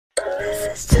This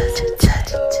is just a touch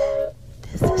of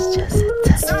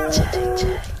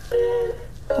J.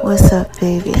 What's up,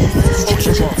 baby? This is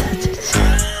just a touch of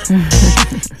J.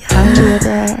 Y'all hear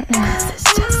that?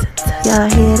 Y'all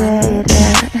hear that?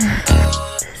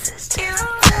 This is just a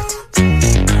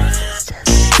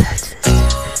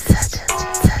touch of J.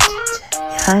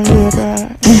 Y'all hear that?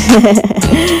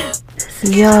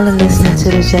 Y'all are listening to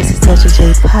the Just a Touch of J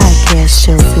podcast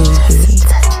show, baby.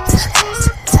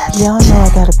 Y'all know I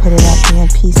gotta put it out there in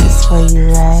pieces for you,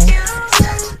 right?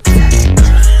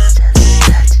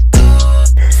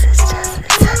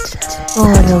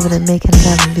 Going over to making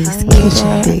Lemon Beast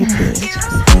kitchen, baby.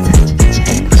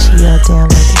 She all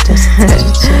down like the Just a Touch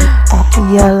of J.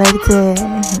 Y'all like that?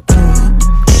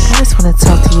 I just wanna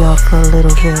talk to y'all for a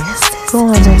little bit.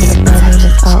 Going over to my name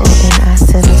is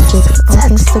RONI76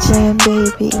 on Instagram,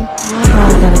 baby. I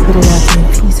gotta put it out there in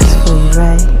pieces for you,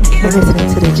 right? You're listening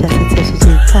to the Just a Touch of J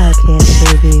podcast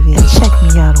show, baby. And check me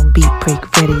out on Beat Break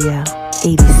Radio,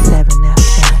 87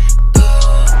 FM.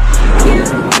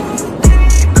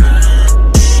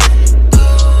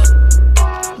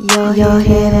 Y'all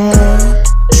hear that?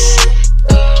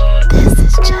 This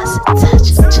is Just a Touch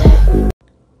of J.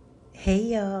 Hey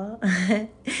y'all,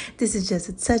 this is Just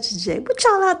a Touch of J. What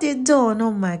y'all out there doing?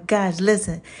 Oh my gosh,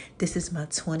 listen, this is my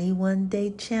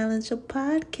 21-day challenge of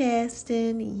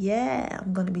podcasting. Yeah,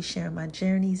 I'm going to be sharing my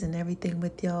journeys and everything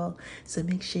with y'all, so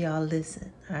make sure y'all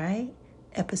listen, all right?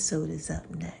 Episode is up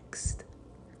next.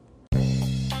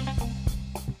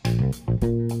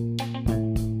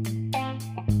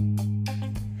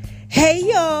 Hey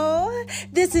y'all,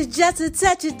 this is Just a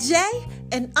Touch of J.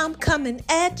 And I'm coming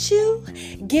at you,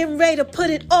 getting ready to put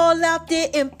it all out there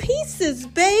in pieces,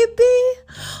 baby.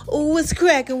 What's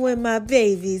cracking with my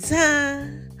babies, huh?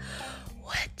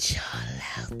 What y'all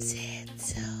out there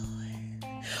doing?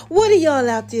 What are y'all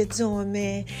out there doing,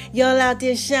 man? Y'all out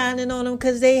there shining on them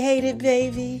because they hate it,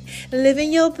 baby.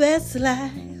 Living your best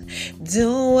life.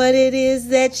 Doing what it is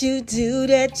that you do,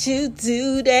 that you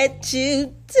do, that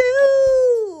you do.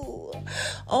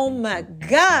 Oh my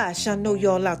gosh, I know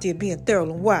y'all out there being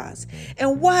thorough and wise.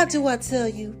 And why do I tell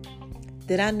you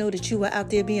that I know that you are out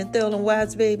there being thorough and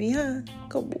wise, baby, huh?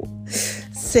 Come on,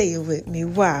 say it with me.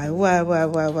 Why?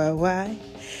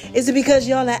 Is it because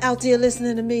y'all are out there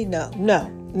listening to me? No.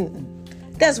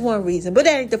 That's one reason, but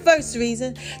that ain't the first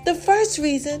reason. The first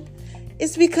reason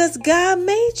is because God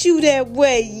made you that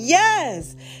way.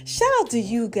 Yes. Shout out to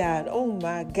you, God. Oh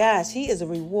my gosh, He is a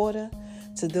rewarder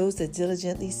to those that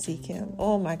diligently seek Him.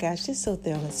 Oh my gosh, it's so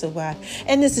thorough and so wide.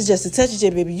 And this is Just a Touch of J,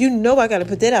 baby. You know I got to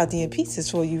put that out there in pieces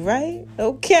for you, right?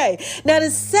 Okay. Now the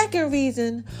second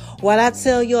reason why I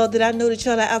tell y'all that I know that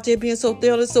y'all are out there being so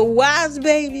thorough and so wise,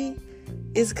 baby,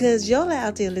 is because y'all are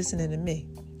out there listening to me.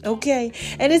 Okay?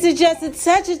 And this is Just a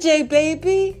Touch of J,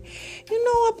 baby. You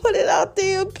know I put it out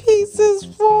there in pieces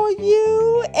for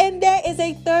you. And that is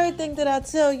a third thing that I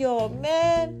tell y'all,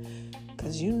 man.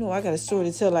 Because you know I got a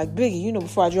story to tell like Biggie. You know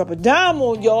before I drop a dime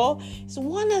on y'all. It's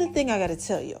one other thing I got to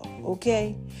tell y'all,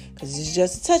 okay? Because it's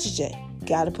Just a Touch of J.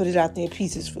 Got to put it out there in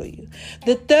pieces for you.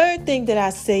 The third thing that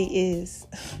I say is,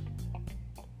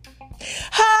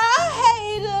 hi,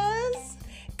 haters.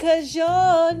 Because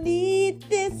y'all need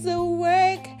this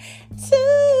work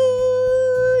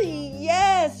too.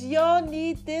 Yes, y'all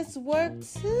need this work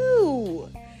too.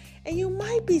 And you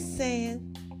might be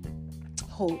saying,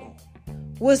 hold on.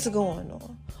 What's going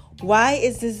on? Why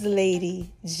is this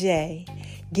lady, Jay,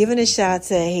 giving a shout out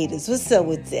to her haters? What's up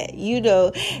with that? You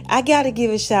know, I got to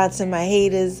give a shout out to my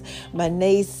haters, my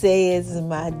naysayers,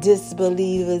 my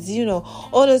disbelievers, you know,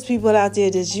 all those people out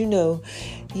there that, you know,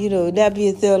 not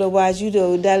being thorough wise, you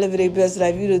know, not living their best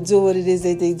life, you know, do what it is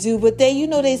that they do. But they, you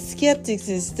know, they skeptics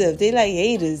and stuff. They like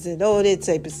haters and all that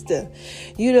type of stuff.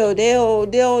 You know, they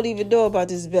don't even know about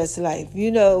this best life.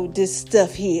 You know, this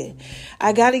stuff here.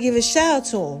 I got to give a shout out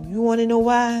to them. You want to know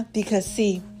why? Because,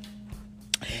 see,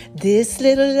 this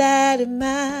little light of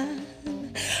mine,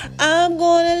 I'm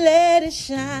going to let it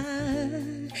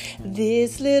shine.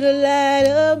 This little light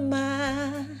of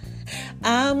mine,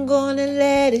 I'm gonna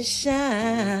let it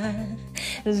shine.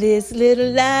 This little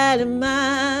light of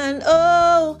mine,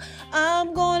 oh,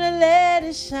 I'm gonna let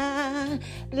it shine.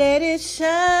 Let it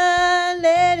shine,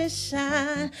 let it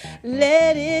shine,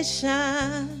 let it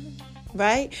shine.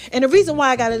 Right? And the reason why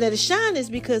I gotta let it shine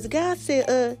is because God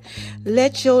said,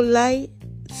 let your light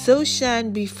so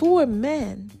shine before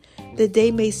men that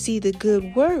they may see the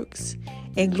good works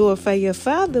and glorify your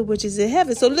Father which is in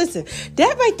heaven. So listen,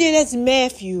 that right there, that's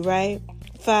Matthew, right?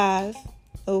 5,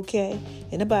 okay,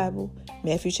 in the Bible,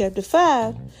 Matthew chapter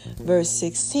 5, verse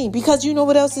 16. Because you know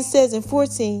what else it says in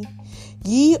 14?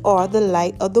 Ye are the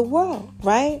light of the world,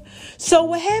 right? So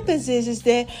what happens is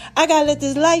that I got to let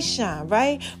this light shine,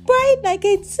 right? Bright like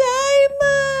a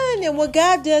diamond. And what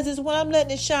God does is when I'm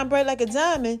letting it shine bright like a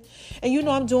diamond, and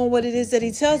I'm doing what it is that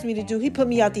he tells me to do, he put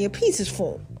me out there in pieces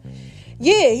for him.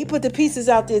 Yeah, he put the pieces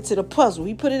out there to the puzzle.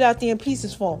 He put it out there in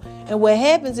pieces for him. And what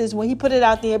happens is when he put it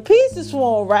out there in pieces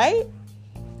for him, right?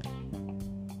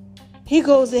 He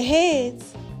goes ahead,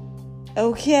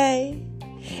 okay?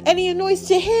 And he anoints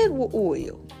your head with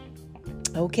oil.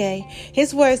 Okay?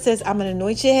 His word says, I'm going to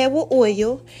anoint your head with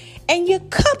oil and your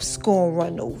cup's going to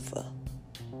run over.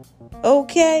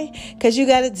 Okay? Because you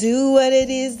got to do what it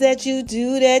is that you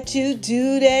do.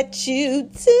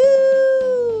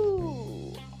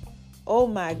 Oh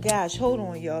my gosh. Hold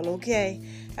on, y'all. Okay?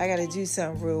 I got to do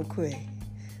something real quick.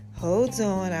 Hold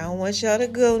on. I don't want y'all to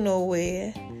go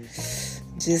nowhere.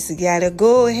 Just gotta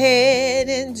go ahead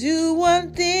and do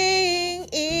one thing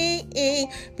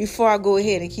before I go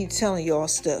ahead and keep telling y'all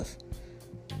stuff.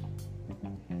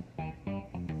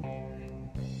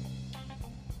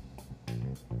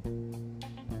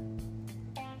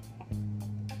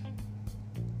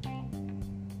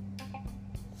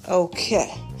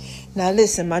 Okay. Now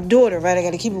listen, my daughter, right? I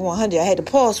got to keep it 100. I had to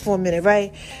pause for a minute,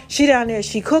 right? She down there,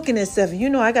 she cooking and stuff.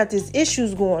 I got these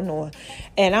issues going on.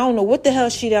 And I don't know what the hell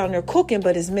she down there cooking,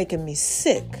 but it's making me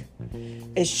sick.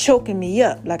 It's choking me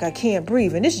up like I can't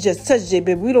breathe. And this is just touch, J,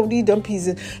 baby. We don't need them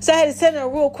pieces. So I had to send her a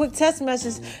real quick text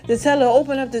message to tell her to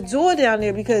open up the door down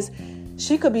there because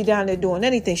she could be down there doing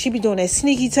anything. She be doing that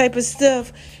sneaky type of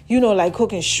stuff, like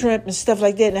cooking shrimp and stuff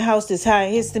like that in the house that's high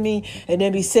and histamine and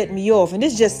then be setting me off. And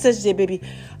this is just such that, baby.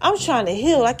 I'm trying to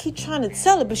heal. I keep trying to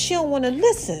tell her, but she don't want to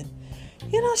listen.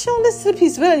 She don't listen to the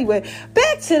piece. But anyway,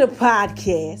 back to the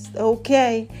podcast,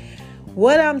 okay?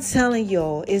 What I'm telling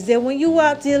y'all is that when you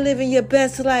out there living your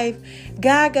best life,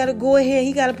 God got to go ahead.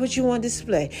 He got to put you on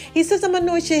display. He says, I'm going to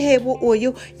anoint your head with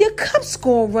oil. Your cup's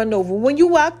going to run over when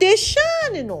you out there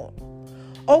shining on.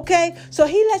 Okay, so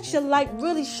he lets your light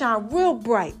really shine real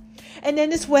bright. And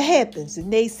then this is what happens. The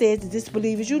naysayers, the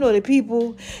disbelievers, the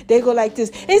people, they go like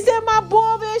this. Is that my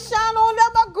boy that shine on?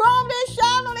 That my girl that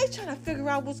shine on? They trying to figure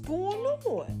out what's going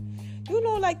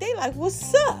on. They like,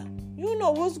 what's up?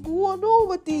 What's going on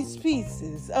with these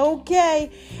pieces. Okay.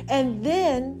 And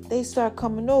then they start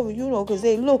coming over, because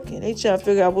they looking. They trying to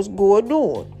figure out what's going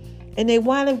on. And they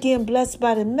wind up getting blessed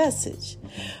by the message.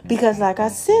 Because like I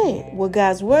said, what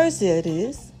God's word said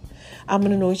is, I'm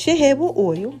going to anoint your head with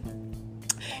oil.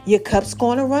 Your cup's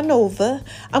going to run over.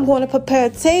 I'm going to prepare a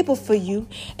table for you.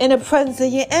 In the presence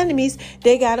of your enemies,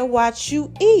 they got to watch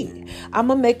you eat. I'm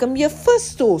going to make them your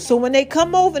footstool. So when they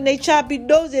come over and they try to be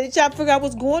nosy, they try to figure out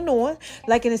what's going on.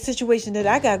 Like in a situation that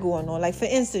I got going on. Like for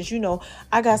instance,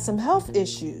 I got some health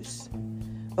issues.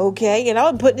 Okay, and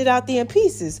I'm putting it out there in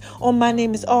pieces. My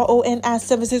name is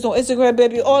RONI76 on Instagram,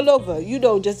 baby, all over.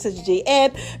 Just such a J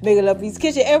app, Mega Lovely's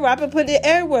Kitchen, everywhere. I've been putting it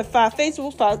everywhere.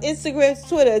 Facebook, Instagram,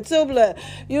 Twitter, Tumblr,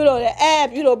 the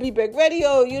app, Be Back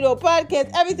Radio,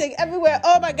 podcast, everything, everywhere.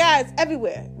 Oh my God, it's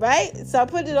everywhere, right? So I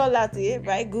put it all out there,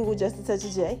 right? Google Just a Touch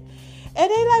of J.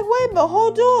 And they like, wait a minute,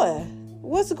 hold on.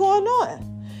 What's going on?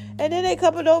 And then they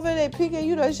coming over and they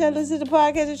peeking, trying to listen to the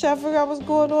podcast and trying to figure out what's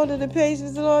going on in the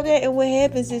pages and all that. And what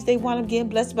happens is they wind up getting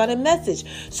blessed by the message.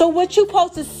 So what you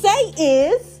supposed to say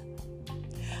is,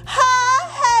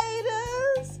 hi,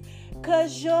 haters,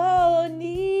 because y'all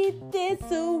need this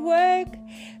work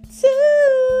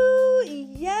too.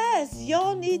 Yes,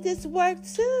 y'all need this work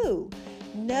too.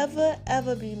 Never,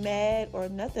 ever be mad or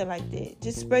nothing like that.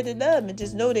 Just spread the love and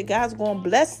just know that God's going to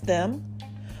bless them.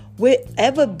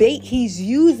 Whatever bait he's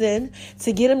using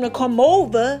to get them to come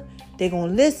over, they're going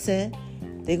to listen,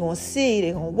 they're going to see,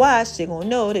 they're going to watch, they're going to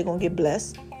know, they're going to get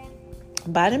blessed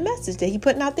by the message that he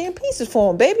putting out there in pieces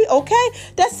for them, baby. Okay?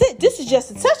 That's it. This is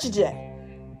just a touch of J.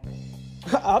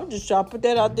 I'm just trying to put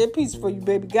that out there in pieces for you,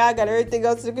 baby. God got everything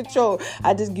else in control.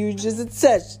 I just give you just a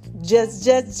touch. Just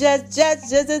a touch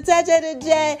of the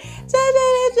J. Touch of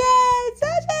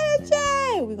the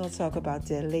J. We're going to talk about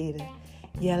that later.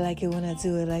 Yeah, I like it when I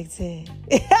do it like that.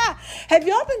 Have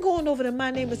y'all been going over to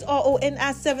My Name is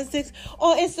RONI76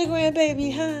 on Instagram, baby,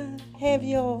 huh? Have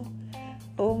y'all?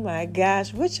 Oh my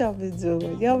gosh, what y'all been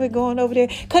doing? Y'all been going over there?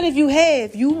 Because if you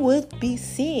have, you would be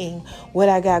seeing what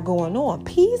I got going on.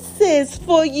 Pieces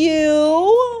for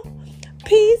you.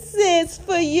 Pieces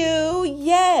for you.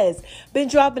 Yes. Been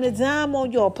dropping a dime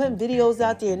on y'all, putting videos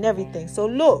out there and everything. So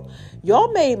look,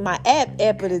 y'all made my app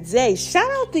of the day.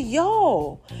 Shout out to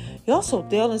y'all. Y'all so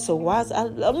thorough and so wise. I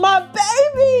love my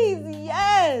babies.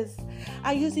 Yes.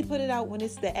 I usually put it out when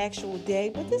it's the actual day,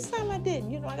 but this time I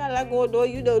didn't. I got a lot going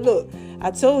on. Look,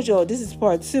 I told y'all this is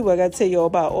part 2. I got to tell y'all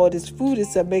about all this food and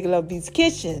stuff, Making Love Beats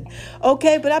Kitchen.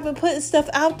 Okay, but I've been putting stuff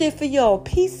out there for y'all,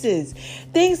 pieces,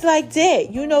 things like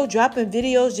that. Dropping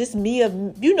videos, just me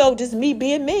just me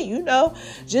being me.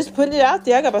 Just putting it out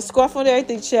there. I got my scarf on and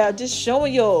everything, child. Just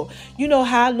showing y'all,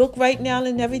 how I look right now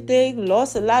and everything.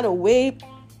 Lost a lot of weight.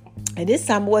 And this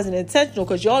time it wasn't intentional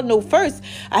because y'all know first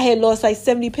I had lost like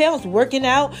 70 pounds working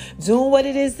out, doing what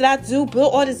it is that I do,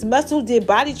 built all this muscle, did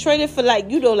body training for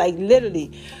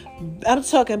literally. I'm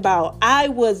talking about I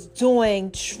was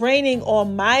doing training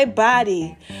on my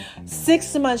body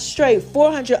 6 months straight,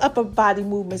 400 upper body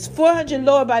movements, 400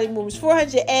 lower body movements,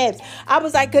 400 abs. I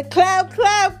was like, clap.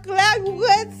 You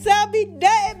wouldn't tell me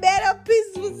nothing, man. A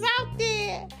piece was out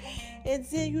there. And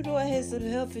then, I had some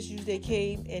health issues that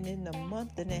came, and in a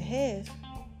month and a half,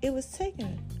 it was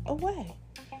taken away.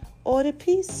 All the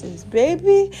pieces,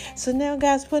 baby. So now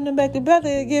God's putting them back together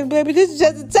again, baby. This is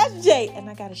Just a Touch J, and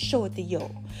I got to show it to y'all.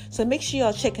 So make sure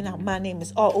y'all checking out. My name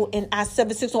is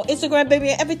RONI76 on Instagram, baby,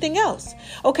 and everything else.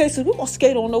 Okay, so we're going to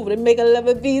skate on over to Making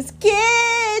Love Beats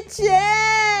Kitchen.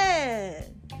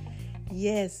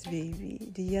 Yes, baby.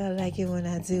 Do y'all like it when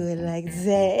I do it like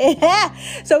that?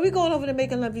 So we're going over to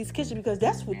Making Love Beats Kitchen because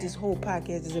that's what this whole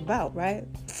podcast is about, right?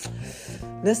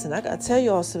 Listen, I got to tell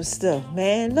y'all some stuff,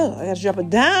 man. Look, I got to drop a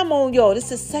dime on y'all.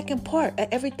 This is the second part of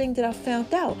everything that I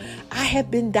found out. I have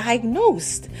been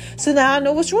diagnosed. So now I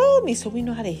know what's wrong with me. So we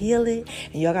know how to heal it.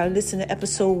 And y'all got to listen to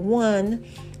episode 1,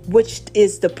 which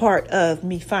is the part of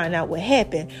me finding out what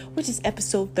happened, which is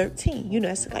episode 13.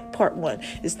 It's like part 1.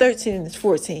 It's 13 and it's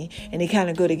 14, and they kind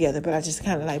of go together, but I just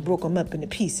kind of broke them up into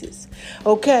pieces.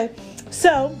 Okay,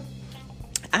 so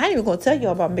I ain't even going to tell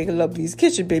y'all about Making Love Beats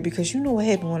Kitchen, baby, because you know what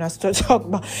happened when I start talking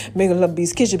about Making Love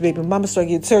Beats Kitchen, baby. Mama started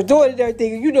getting turned on and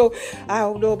everything. I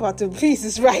don't know about them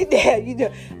pieces right now.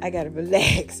 I got to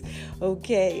relax.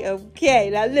 Okay.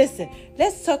 Now, listen.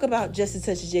 Let's talk about Just a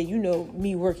Touch of J.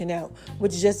 Me working out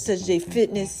with Just a Touch of J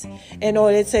Fitness and all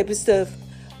that type of stuff.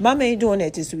 Mama ain't doing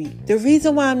that this week. The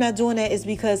reason why I'm not doing that is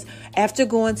because after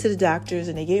going to the doctors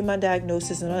and they gave my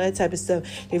diagnosis and all that type of stuff,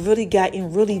 they really got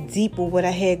in really deep with what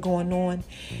I had going on.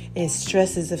 And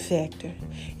stress is a factor.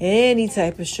 Any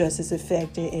type of stress is a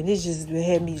factor. And it just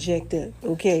had me jacked up,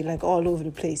 okay, all over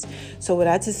the place. So what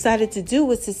I decided to do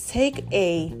was to take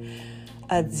a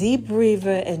deep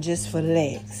breather and just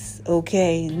relax,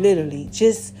 okay? Literally,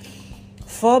 just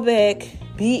fall back,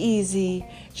 be easy,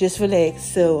 just relax.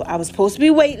 So I was supposed to be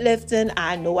weightlifting.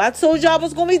 I know I told y'all I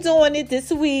was going to be doing it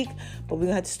this week, but we're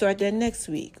going to have to start that next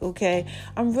week, okay?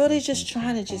 I'm really just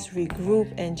trying to just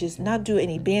regroup and just not do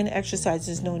any band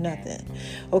exercises, no nothing.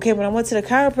 Okay, when I went to the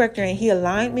chiropractor and he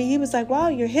aligned me, he was like, wow,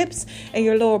 your hips and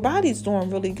your lower body's doing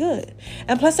really good.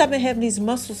 And plus I've been having these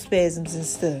muscle spasms and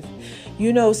stuff,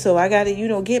 so I got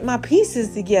to, get my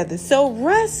pieces together. So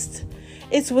rest.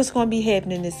 It's what's going to be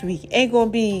happening this week. Ain't going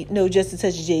to be no Just a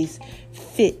Touch of J's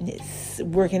fitness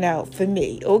working out for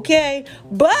me, okay?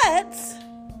 But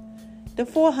the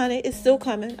 400 is still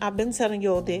coming. I've been telling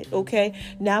y'all that, okay?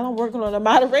 Now I'm working on a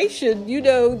moderation,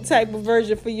 type of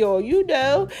version for y'all,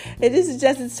 And this is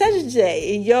Just a Touch of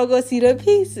J, and y'all going to see the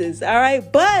pieces, all right?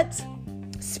 But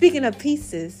speaking of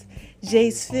pieces,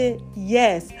 J's Fit,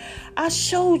 yes, I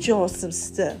showed y'all some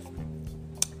stuff.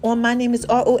 My name is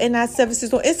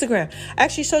RONI76 on Instagram. I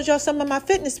actually showed y'all some of my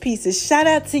fitness pieces. Shout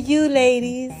out to you,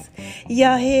 ladies.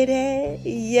 Y'all hear that?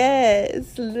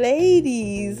 Yes,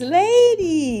 ladies.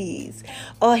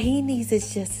 All he needs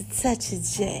is just a touch of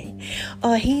J.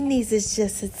 All he needs is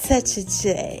just a touch of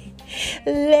J.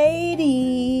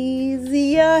 Ladies,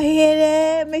 y'all hear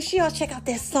that? Make sure y'all check out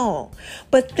that song.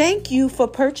 But thank you for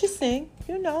purchasing,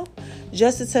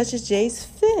 Just a Touch of J's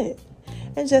Fit.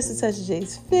 And Just a Touch of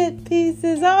J's Fit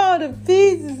pieces, all the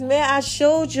pieces, man. I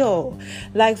showed y'all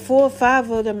 4 or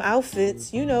 5 of them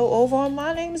outfits, over on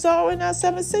My Name is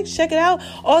RONI76. Check it out.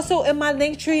 Also in my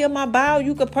link tree in my bio,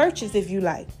 you can purchase if you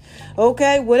like.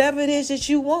 Okay, whatever it is that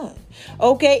you want.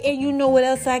 Okay, and you know what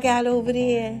else I got over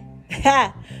there?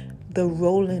 The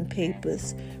rolling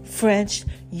papers. French,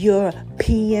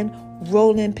 European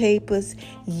rolling papers.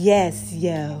 Yes,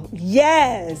 yo.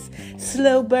 Yes.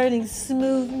 Slow burning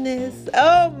smoothness.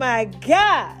 Oh my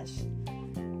gosh.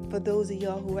 For those of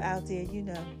y'all who are out there,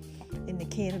 in the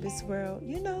cannabis world,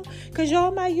 because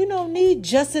y'all might, need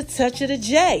just a touch of the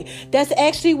J. That's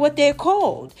actually what they're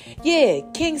called. Yeah,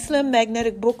 King Slim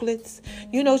magnetic booklets.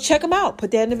 Check them out. Put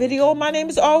that in the video. My name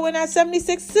is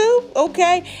RONI76 too.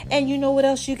 Okay. And you know what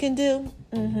else you can do?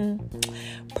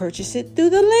 Purchase it through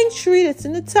the link tree that's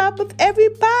in the top of every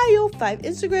bio. 5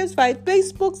 Instagrams, 5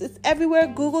 Facebooks. It's everywhere.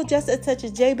 Google Just a Touch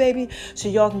of J, baby, so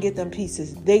y'all can get them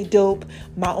pieces. They dope.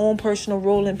 My own personal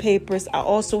rolling papers. I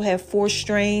also have 4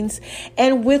 strains.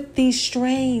 And with these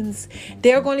strains,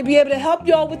 they're going to be able to help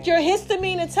y'all with your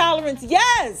histamine intolerance.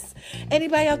 Yes!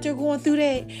 Anybody out there going through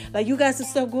that? Like, you got some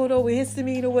stuff going on with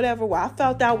histamine or whatever. Well, I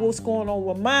found out what's going on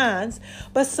with mine.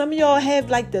 But some of y'all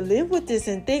have, like, to live with this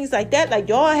and things like that. Like,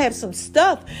 y'all have some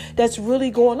stuff that's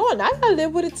really going on. I gotta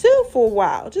live with it too for a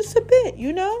while. Just a bit,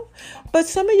 you know? But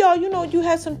some of y'all, you know, you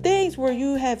have some things where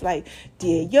you have, like,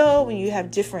 DAO and you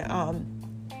have different,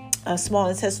 small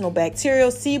intestinal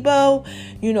bacterial, SIBO,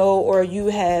 you know, or you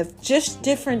have just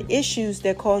different issues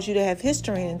that cause you to have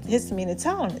histamine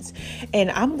intolerance.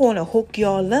 And I'm going to hook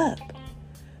y'all up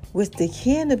with the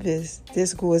cannabis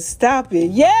that's going to stop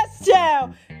it. Yes,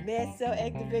 child! Mast cell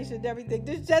activation and everything.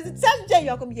 This Just a Touch of J.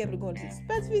 Y'all going to be able to go into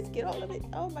dispensaries, get all of it.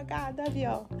 Oh, my God, I love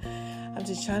y'all. I'm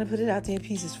just trying to put it out there in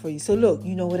pieces for you. So, look,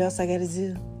 you know what else I got to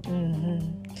do?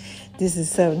 This is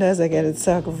something else I got to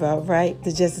talk about, right?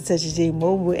 The Just a Touch of J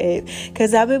mobile app.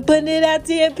 Because I've been putting it out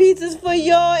there in pieces for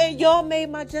y'all. And y'all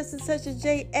made my Just a Touch of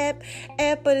J app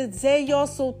of the day. Y'all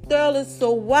so thorough,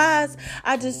 so wise.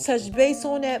 I just touched base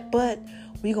on that, but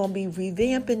we're going to be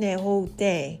revamping that whole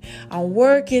thing. I'm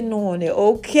working on it,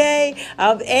 okay?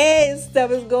 I'm adding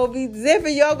stuff. It's going to be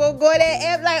different. Y'all going to go to that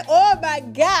app like, oh, my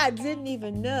God, didn't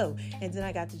even know. And then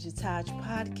I got the Jataj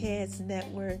Podcast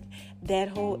Network, that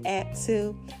whole app,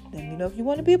 too. Let me know if you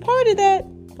want to be a part of that.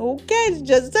 Okay,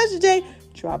 Just a Touch of J,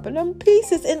 dropping them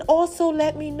pieces. And also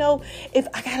let me know if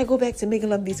I got to go back to Making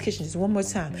Love in These Kitchens one more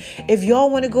time. If y'all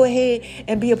want to go ahead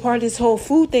and be a part of this whole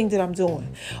food thing that I'm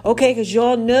doing. Okay, because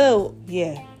y'all know,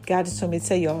 yeah, God just told me to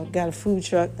tell y'all, got a food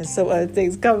truck and some other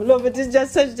things coming. Look, but this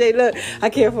Just Touch of J, look, I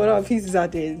can't put all pieces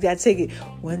out there. You got to take it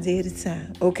one day at a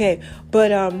time. Okay,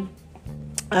 but I'm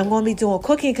going to be doing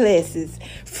cooking classes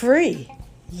free.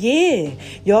 Yeah,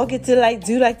 y'all get to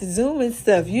do the Zoom and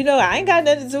stuff. You know, I ain't got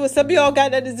nothing to do with some of y'all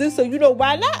got nothing to do, so you know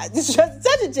why not? Just Just a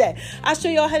Touch of J. I'll show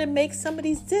y'all how to make some of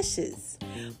these dishes.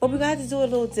 But we're going to have to do it a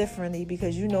little differently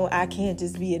because, you know, I can't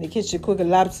just be in the kitchen cooking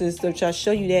lobster and stuff, try to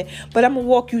show you that. But I'm going to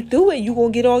walk you through it. You're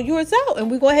going to get all yours out and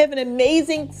we're going to have an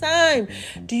amazing time.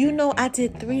 Do you know I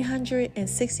did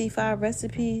 365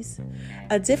 recipes,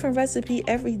 a different recipe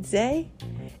every day?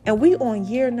 And we on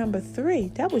year number 3.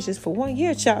 That was just for 1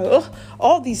 year, child. Ugh,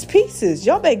 all these pieces.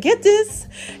 Y'all better get this.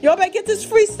 Y'all better get this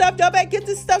free stuff. Y'all better get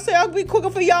this stuff so y'all can be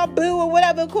cooking for y'all boo or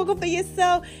whatever. Cooking for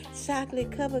yourself.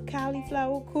 Chocolate covered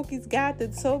cauliflower cookies. God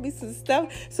that told me some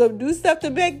stuff. Some new stuff to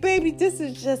make, baby. This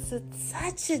is Just a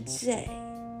Touch of J.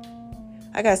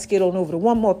 I got to skid on over to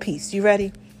one more piece. You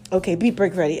ready? Okay, Beat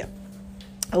Break Radio.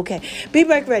 Okay, Beat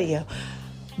Break Radio.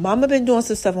 Mama been doing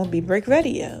some stuff on Beat Break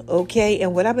Radio, okay?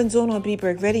 And what I've been doing on Beat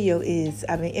Break Radio is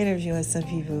I've been interviewing some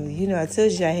people. You know, I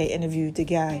told you I had interviewed the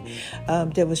guy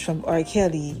that was from R.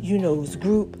 Kelly, you know, his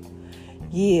group.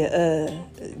 Yeah,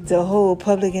 the whole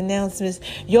public announcements.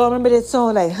 Y'all remember that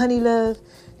song, like, Honey Love?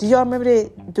 Do y'all remember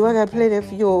that? Do I got to play that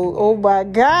for you? Oh, my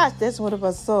gosh, that's one of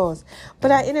our songs. But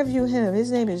I interviewed him.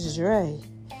 His name is Dre.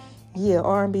 Yeah,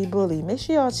 R&B Bully. Make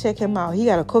sure y'all check him out. He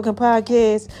got a cooking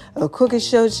podcast, a cooking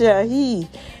show. He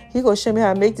gonna show me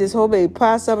how to make this homemade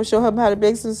pasta. I'm gonna show him how to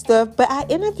make some stuff. But I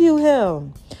interviewed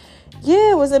him.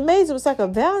 Yeah, it was amazing. It was like a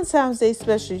Valentine's Day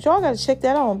special. Y'all gotta check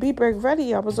that out on Beat Break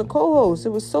Radio. I was a co-host. It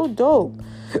was so dope.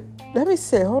 Let me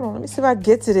see. Hold on. Let me see if I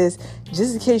get to this.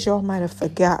 Just in case y'all might have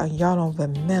forgotten. Y'all don't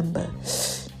remember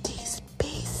these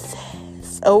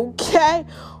pieces. Okay.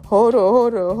 Hold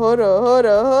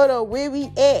on. Where we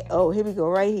at? Oh, here we go,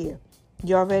 right here.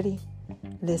 Y'all ready?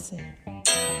 Listen. Yeah,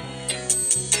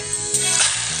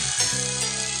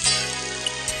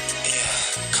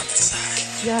 come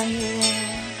inside. Y'all hear that?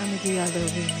 I'm gonna give y'all a little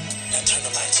bit. Now turn the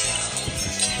lights down.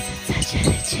 Touch of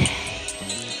the J.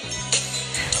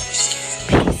 Don't be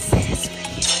scared. Pieces.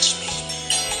 Touch me.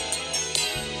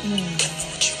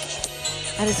 What you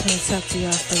want. I just want to talk to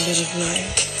y'all for a little bit.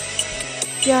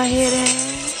 Y'all hear that?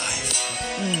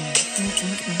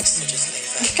 So just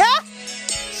lay back.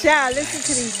 Child, listen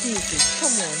to these pieces.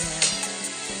 Come on now.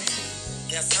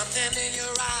 There's something in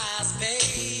your eyes,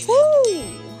 baby.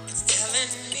 Woo! It's telling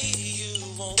me you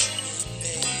want me,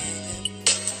 baby.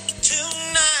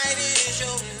 Tonight is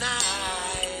your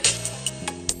night.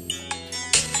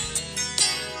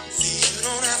 See, you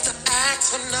don't have to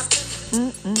ask for nothing.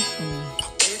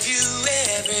 I'll give you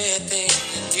everything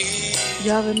you need.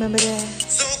 Y'all remember that?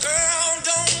 So, girl,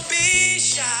 don't be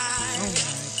shy. Oh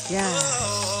my God.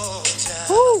 Oh,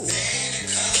 Woo!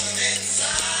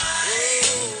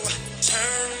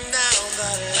 turn down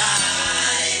the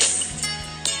lights.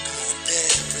 'Cause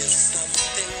there is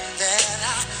something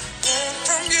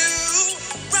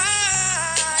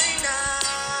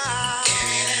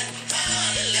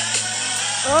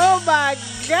Oh my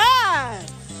God.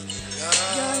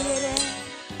 Y'all hear that?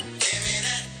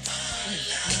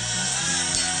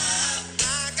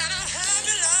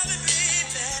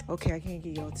 Okay, I can't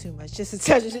give y'all too much. Just a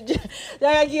touch. I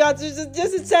gotta give y'all just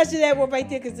a touch of that one right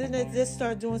there, because then it just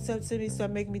start doing something to me, start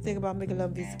making me think about Making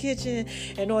Love Beats Kitchen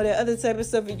and all that other type of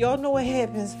stuff. And y'all know what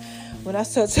happens when I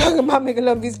start talking about Making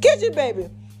Love Beats Kitchen, baby.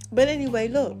 But anyway,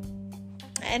 look,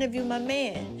 I interviewed my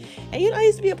man, and I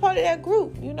used to be a part of that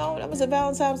group. That was a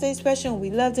Valentine's Day special, and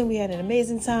we loved him. We had an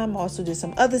amazing time. Also did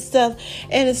some other stuff.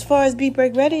 And as far as Beat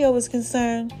Break Radio is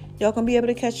concerned, y'all gonna be able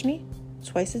to catch me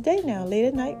twice a day now, late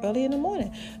at night, early in the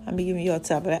morning. I'm be giving you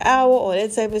top of the hour, all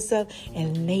that type of stuff,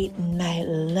 and late night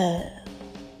love.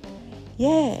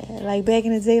 Yeah, like back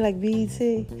in the day, like BET,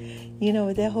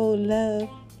 with that whole love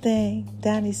thing,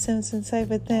 Donnie Simpson type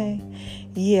of thing.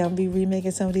 Yeah, I'll be remaking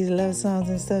some of these love songs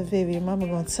and stuff, baby. And Mama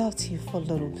gonna talk to you for a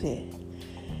little bit,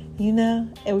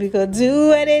 and we gonna do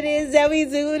what it is that we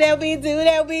do,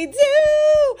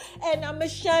 and I'ma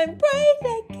shine bright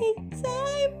like a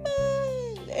diamond.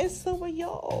 And so are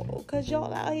y'all, because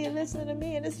y'all out here listening to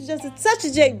me, and this is just a touch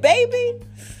of J, baby.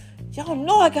 Y'all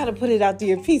know I gotta put it out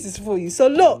there in pieces for you. So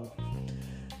look,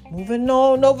 moving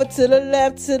on over to the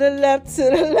left,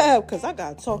 because I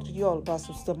gotta talk to y'all about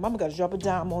some stuff. Mama gotta drop a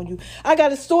dime on you. I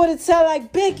got a story to tell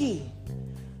like Biggie.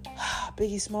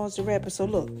 Biggie Smalls the rapper. So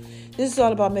look, this is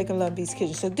all about Making Love Beats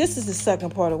Kitchen. So this is the second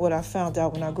part of what I found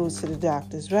out when I go to the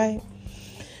doctors, right?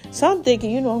 So I'm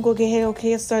thinking, I'm going to go get hair.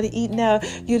 Okay, I started eating now.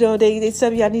 They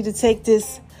tell me I need to take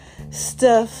this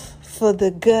stuff for the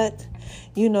gut,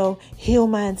 heal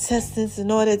my intestines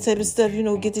and all that type of stuff,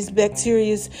 get these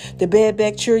the bad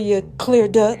bacteria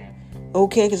cleared up.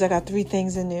 Okay, because I got 3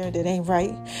 things in there that ain't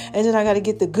right. And then I got to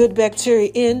get the good bacteria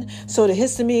in so the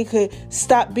histamine could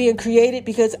stop being created,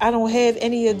 because I don't have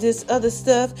any of this other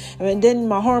stuff. And then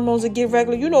my hormones will get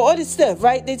regular. All this stuff,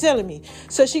 right? They telling me.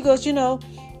 So she goes, the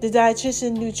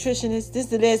dietitian, nutritionist, this is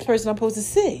the last person I'm supposed to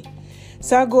see.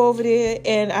 So I go over there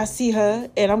and I see her,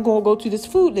 and I'm going to go through this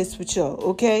food list with y'all,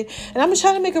 okay? And I'm going to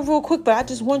try to make it real quick, but I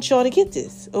just want y'all to get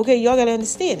this, okay? Y'all got to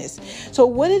understand this. So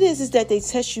what it is that they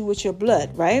test you with your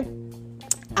blood, right?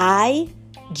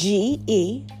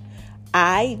 IgE,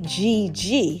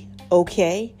 IgG,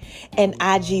 okay? And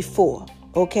IG4,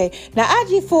 okay? Now,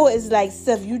 IG4 is like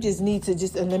stuff you just need to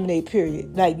just eliminate,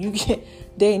 period. Like,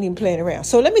 they ain't even playing around.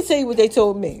 So let me tell you what they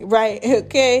told me, right?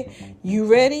 Okay? You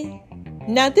ready?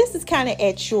 Now, this is kind of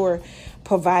at your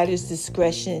provider's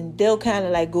discretion. They'll kind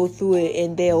of like go through it,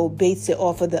 and they'll base it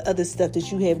off of the other stuff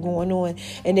that you have going on.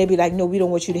 And they'll be like, no, we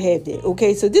don't want you to have that.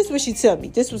 Okay, so this is what she tell me.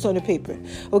 This was on the paper.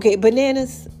 Okay,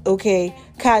 bananas, okay,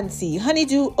 cottonseed,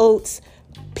 honeydew, oats,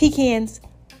 pecans,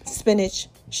 spinach,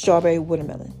 strawberry,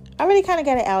 watermelon. I really kind of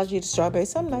got an allergy to strawberry.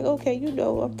 So I'm like, okay,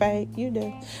 I'm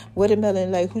fine,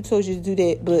 Watermelon, like, who told you to do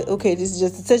that? But, okay, this is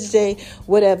just a touch of day,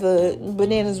 whatever.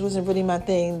 Bananas wasn't really my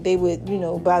thing. They would,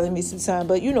 bother me sometimes.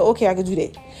 But, okay, I could do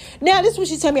that. Now, this is what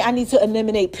she tell me I need to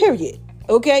eliminate, period.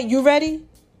 Okay, you ready?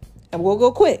 I'm going to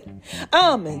go quick.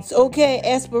 Almonds, okay,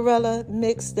 asperilla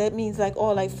mix. That means like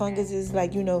all like funguses,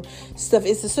 like, stuff.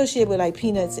 It's associated with like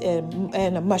peanuts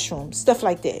and mushrooms, stuff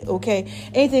like that, okay?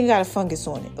 Anything got a fungus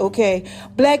on it, okay?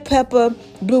 Black pepper,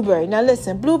 blueberry. Now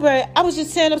listen, blueberry, I was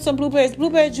just tearing up some blueberries.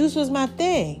 Blueberry juice was my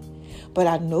thing. But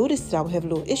I noticed that I would have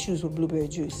little issues with blueberry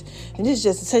juice. And this is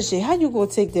just a touch of, how you going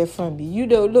to take that from me?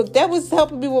 Look, that was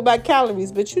helping me with my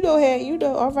calories. But hey,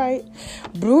 all right.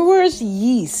 Brewer's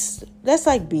yeast. That's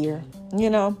like beer,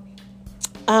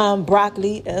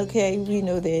 Broccoli. Okay, we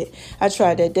know that. I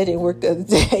tried that. That didn't work the other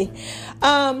day.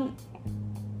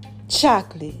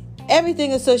 Chocolate.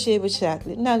 Everything associated with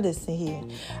chocolate. Now listen here.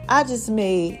 I just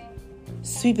made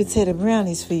sweet potato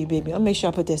brownies for you, baby. I'll make sure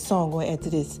I put that song on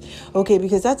after this. Okay,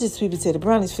 because I did sweet potato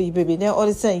brownies for you, baby. Now all of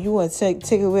a sudden you want to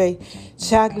take away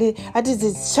chocolate. I just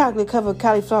did chocolate covered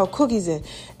cauliflower cookies and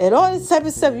all this type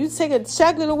of stuff. You take a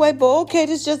chocolate away, but okay,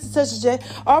 this is just a touch of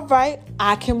jet. All right,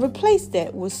 I can replace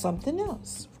that with something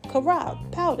else.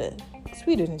 Carob powder,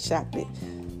 sweeter than chocolate.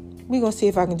 We're going to see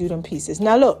if I can do them pieces.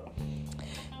 Now look,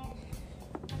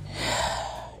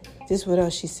 this is what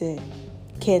else she said.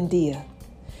 Candida.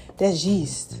 That's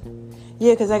yeast.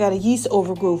 Yeah, because I got a yeast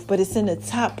overgrowth, but it's in the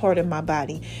top part of my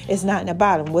body. It's not in the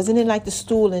bottom. Wasn't in like the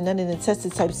stool and none of the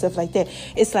intestine type stuff like that.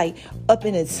 It's like up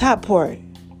in the top part.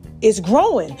 It's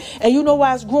growing. And you know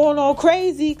why it's growing all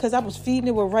crazy? Because I was feeding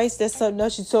it with rice. That's something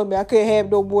else. She told me I couldn't have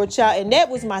no more child. And that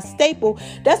was my staple.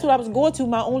 That's what I was going to.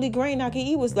 My only grain I could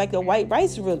eat was like the white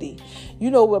rice, really.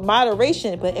 With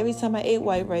moderation. But every time I ate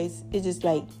white rice, it just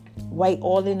like White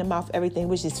all in the mouth, everything,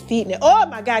 which is feeding it. Oh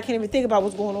my God, I can't even think about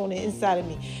what's going on inside of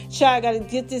me. Child, I got to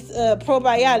get this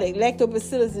probiotic,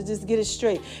 lactobacillus, to just get it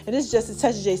straight. And this is just a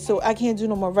touch of J, so I can't do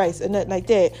no more rice or nothing like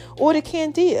that. Or the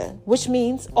Candida, which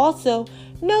means also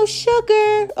no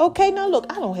sugar. Okay, now look,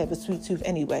 I don't have a sweet tooth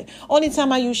anyway. Only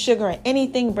time I use sugar and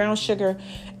anything, brown sugar,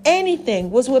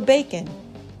 anything, was with bacon.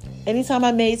 Anytime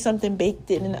I made something,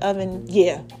 baked it in the oven,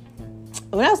 yeah.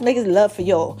 When I was making love for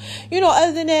y'all,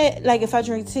 other than that, like if I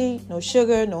drink tea, no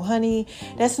sugar, no honey,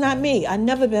 that's not me. I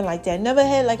never been like that. Never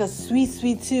had like a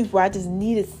sweet tooth where I just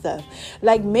needed stuff.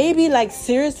 Like maybe like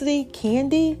seriously,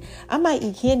 candy. I might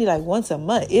eat candy like once a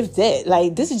month, if that.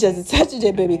 Like this is just a touch of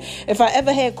that, baby. If I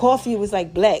ever had coffee, it was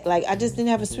like black. Like I just didn't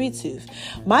have a sweet tooth.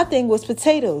 My thing was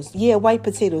potatoes. Yeah, white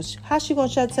potatoes. How she gonna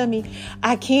try to tell me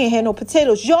I can't have no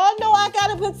potatoes? Y'all know I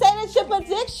got a potato chip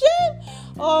addiction?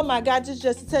 Oh my God, just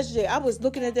a touch of it. I was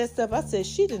looking at that stuff. I said,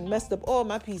 she done messed up all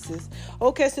my pieces.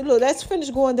 Okay, so look, let's finish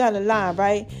going down the line,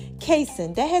 right?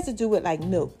 Casein, that has to do with like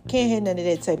milk. Can't have none of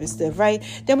that type of stuff, right?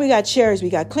 Then we got cherries, we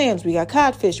got clams, we got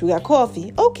codfish, we got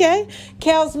coffee. Okay,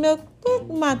 cow's milk,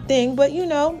 my thing, but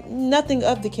nothing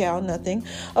of the cow, nothing.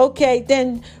 Okay,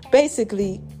 then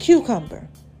basically cucumber.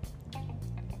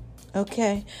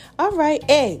 Okay. All right.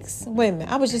 Eggs. Wait a minute.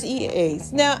 I was just eating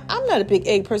eggs. Now, I'm not a big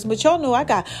egg person, but y'all know I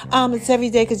got omelets every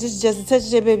day because this is just a touch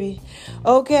of it, baby.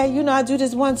 Okay. I do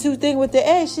this 1-2 thing with the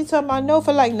eggs. She told me I know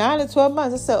for like 9 or 12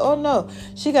 months. I said, oh no,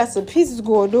 she got some pieces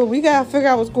going on. We got to figure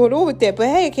out what's going on with that. But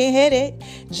hey, I can't have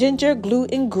that. Ginger,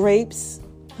 gluten, grapes.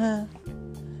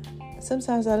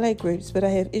 Sometimes I like grapes, but I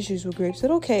have issues with grapes.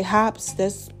 But okay, hops,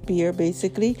 that's beer,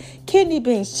 basically. Kidney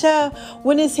beans. Child,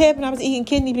 when this happened, I was eating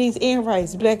kidney beans and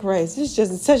rice, black rice. This is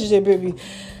just a touch of that, baby.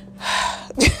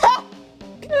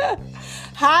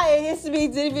 High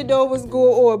histamine, didn't even know what was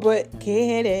going on, but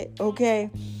can't have that, okay?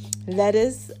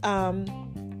 Lettuce,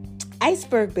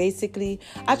 iceberg, basically.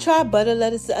 I tried butter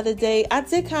lettuce the other day. I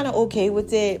did kind of okay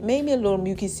with it. Made me a little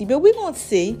mucusy, but we won't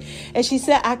see. And she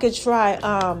said I could try,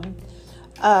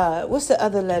 what's the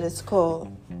other lettuce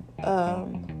called?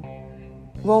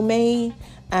 Romaine.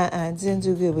 Didn't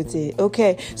do good with it.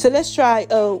 Okay, so let's try,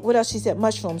 what else she said?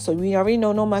 Mushrooms. So we already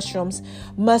know no mushrooms.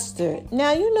 Mustard.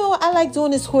 Now, I like doing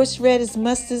this horseradish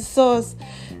mustard sauce.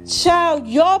 Child,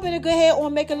 y'all better go ahead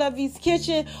on Make a Lovey's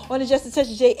Kitchen on the Just a Touch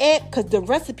of J app because the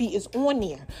recipe is on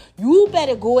there. You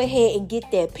better go ahead and get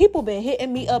that. People been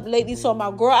hitting me up lately. So my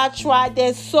girl, I tried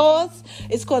that sauce.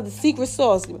 It's called the secret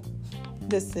sauce.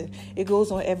 Listen, it goes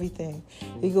on everything.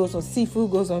 It goes on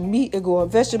seafood, goes on meat, it goes on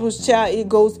vegetables, child. It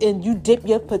goes in, you dip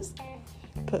your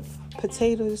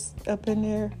potatoes up in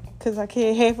there because I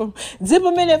can't have them. Dip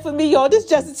them in there for me, y'all. This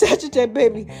just a touch of that,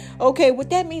 baby. Okay, what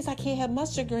that means, I can't have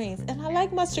mustard greens. And I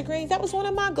like mustard greens. That was one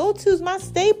of my go-tos, my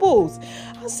staples.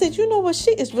 I said, you know what?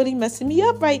 She is really messing me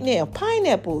up right now.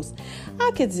 Pineapples.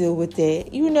 I could deal with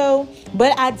that,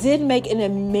 But I did make an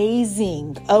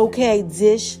amazing,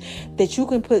 dish that you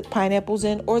can put pineapples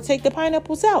in or take the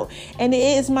pineapples out. And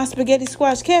it is my spaghetti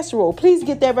squash casserole. Please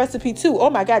get that recipe too. Oh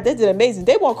my God, they did amazing.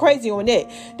 They went crazy on that.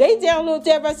 They downloaded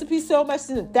that recipe so much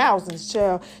in the thousands,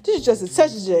 child. This is just a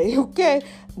touch of J, okay?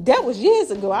 That was years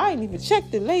ago. I ain't even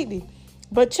checked it lately.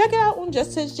 But check it out on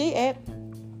Just Touch J app.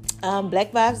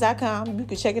 blackvibes.com. You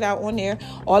can check it out on there.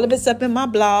 All of it's up in my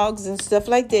blogs and stuff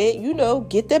like that.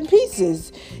 Get them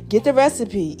pieces. Get the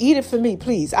recipe. Eat it for me,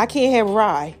 please. I can't have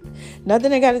rye.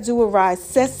 Nothing that got to do with rye.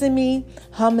 Sesame,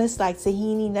 hummus, like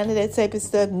tahini, none of that type of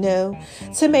stuff. No.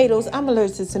 Tomatoes. I'm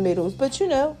allergic to tomatoes. But,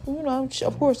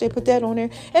 of course, they put that on there.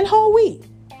 And whole wheat.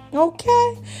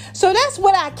 Okay? So that's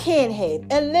what I can have.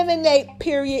 Eliminate,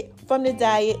 period, from the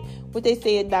diet. What they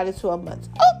say about it 12 months.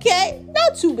 Okay,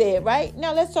 not too bad, right?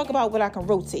 Now let's talk about what I can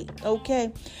rotate.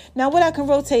 Okay, now what I can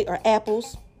rotate are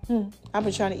apples. I've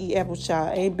been trying to eat apples,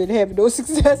 child. I ain't been having no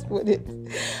success with it.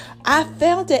 I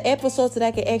found that applesauce that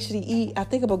I could actually eat. I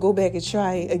think I'm gonna go back and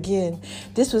try it again.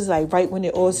 This was like right when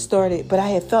it all started, but I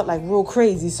had felt like real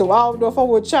crazy. So I don't know if I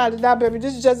want to try it now, baby.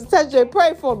 This is just a touch and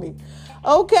pray for me.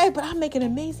 Okay, but I'm making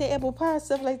amazing apple pie and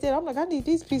stuff like that. I'm like, I need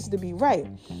these pieces to be right.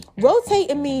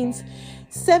 Rotating means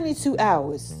 72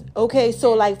 hours. Okay,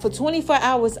 so like for 24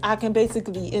 hours, I can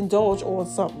basically indulge on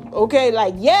something. Okay,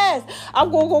 like, yes,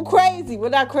 I'm going to go crazy. Well,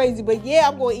 not crazy, but yeah,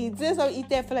 I'm going to eat this. I'll eat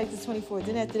that for like the 24.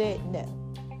 Then after that, no.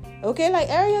 Okay, like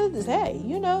Ariel is, hey,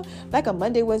 like a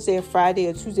Monday, Wednesday, or Friday,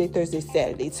 or Tuesday, Thursday,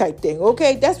 Saturday type thing.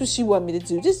 Okay, that's what she want me to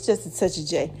do. This is just a touch of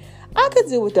J. I could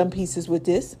deal with them pieces with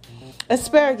this.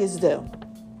 Asparagus, though,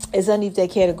 is underneath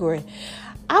that category.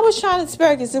 I was trying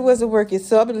asparagus. It wasn't working,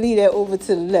 so I'm going to leave that over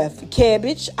to the left.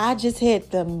 Cabbage. I just had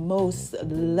the most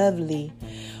lovely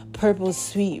purple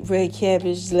sweet red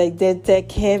cabbage, like that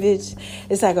cabbage.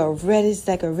 It's like a reddish,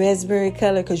 like a raspberry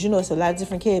color, because you know it's a lot of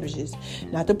different cabbages.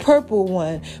 Not the purple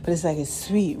one, but it's like a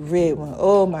sweet red one.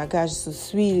 Oh my gosh, it's so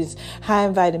sweet. It's high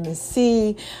in vitamin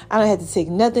C. I don't have to take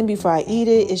nothing before I eat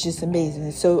it. It's just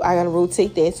amazing. So I gotta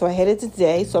rotate that. So I had it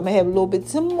today. So I'm gonna have a little bit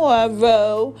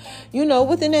tomorrow. You know,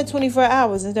 within that 24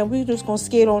 hours, and then we're just gonna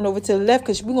skate on over to the left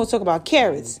because we're gonna talk about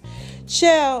carrots.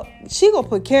 Child, she gonna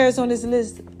put carrots on this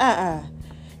list.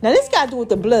 Now this got to do with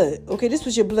the blood. Okay, this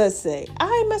was your blood say.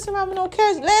 I ain't messing around with no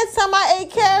carrots. Last time I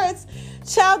ate carrots,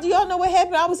 child, do y'all know what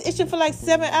happened? I was itching for like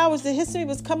 7 hours. The history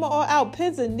was coming all out,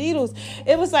 pins and needles.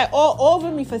 It was like all over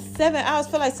me for 7 hours.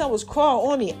 Felt like something was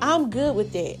crawling on me. I'm good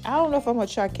with that. I don't know if I'm gonna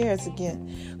try carrots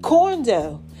again. Corn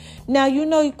though. Now, you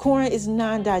know corn is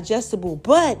non-digestible,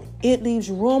 but it leaves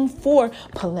room for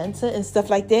polenta and stuff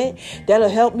like that. That'll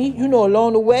help me, you know,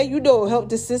 along the way. You know, it'll help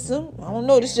the system. I don't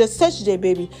know. This is just such a day,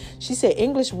 baby. She said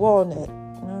English walnut.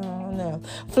 No.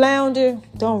 Flounder.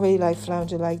 Don't really like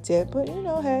flounder like that. But, you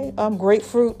know, hey,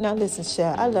 grapefruit. Now, listen,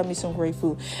 child, I love me some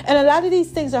grapefruit. And a lot of these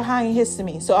things are high in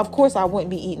histamine. So, of course, I wouldn't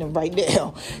be eating them right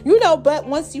now. You know, but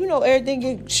once, you know, everything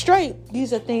gets straight,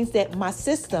 these are things that my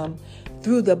system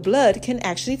through the blood can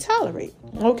actually tolerate.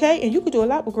 Okay? And you could do a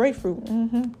lot with grapefruit.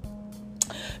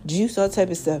 Juice, all type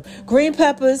of stuff. Green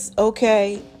peppers,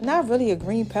 okay. Not really a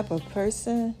green pepper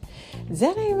person.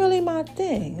 That ain't really my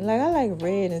thing. Like, I like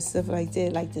red and stuff like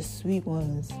that, like the sweet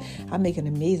ones. I make an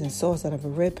amazing sauce out of a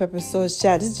red pepper sauce.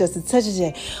 Child, this is just a touch of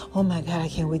that. Oh my God, I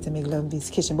can't wait to make Love and Beats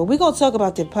Kitchen. But we're going to talk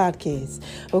about the podcast,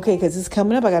 okay? Because it's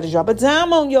coming up. I got to drop a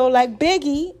dime on y'all like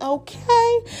Biggie,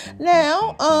 okay?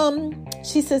 Now,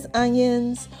 she says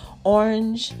onions,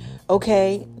 orange,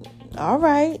 okay. All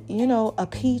right, you know, a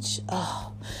peach.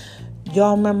 Oh,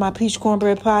 y'all remember my peach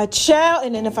cornbread pie? Child,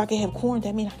 and then if I can have corn,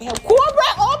 that means I can have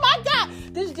cornbread. Oh my God,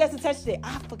 this is just a touch of that.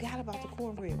 I forgot about the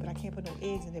cornbread, but I can't put no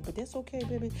eggs in it. But that's okay,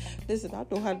 baby. Listen, I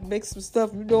know how to make some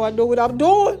stuff. You know, I know what I'm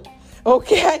doing.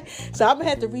 Okay, so I'm gonna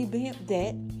have to revamp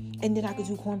that, and then I could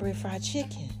do cornbread fried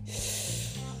chicken.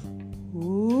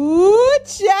 Ooh,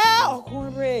 child,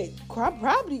 cornbread.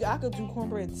 Probably I could do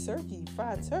cornbread turkey,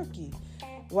 fried turkey.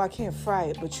 Well, I can't fry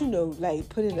it, but you know, like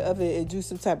put it in the oven and do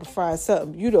some type of fried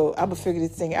something. You know, I'm gonna figure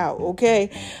this thing out, okay?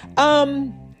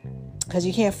 Because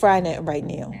you can't fry that right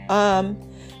now.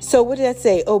 So what did I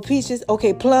say? Oh, peaches.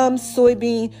 Okay, plums,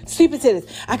 soybean, sweet potatoes.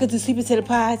 I could do sweet potato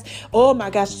pies. Oh my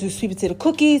gosh, do sweet potato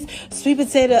cookies, sweet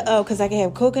potato. Because I can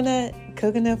have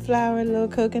coconut flour, a little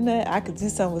coconut. I could do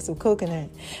something with some coconut.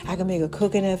 I can make a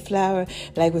coconut flour,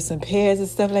 like with some pears and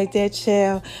stuff like that,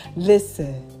 child.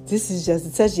 Listen. This is just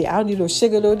a touch. I don't need no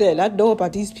sugar, no that. I know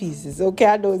about these pieces. Okay,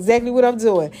 I know exactly what I'm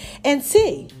doing. And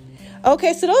tea.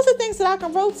 Okay, so those are things that I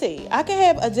can rotate. I can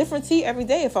have a different tea every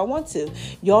day if I want to.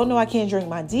 Y'all know I can't drink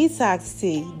my detox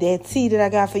tea. That tea that I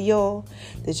got for y'all,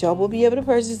 that y'all will be able to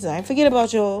purchase. I ain't forget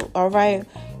about y'all, all right?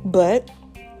 But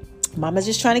Mama's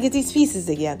just trying to get these pieces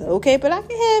together, okay? But I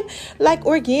can have, like,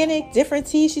 organic, different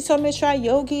tea. She told me to try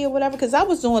yogi or whatever, because I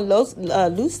was doing loose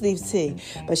leaf tea.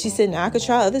 But she said, now I could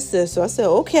try other stuff. So I said,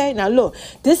 okay. Now, look,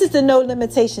 this is the no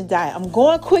limitation diet. I'm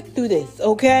going quick through this,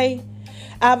 okay?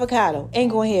 Avocado.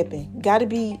 Ain't going to happen. Got to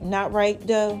be not right,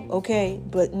 though, okay?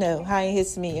 But no, high in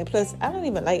histamine. And plus, I don't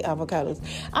even like avocados.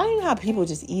 I don't know how people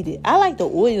just eat it. I like the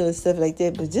oil and stuff like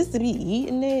that, but just to be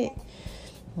eating it,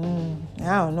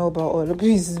 I don't know about all the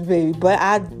pieces, baby. But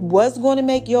I was going to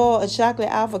make y'all a chocolate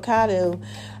avocado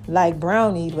like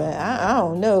brownie, but I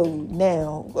don't know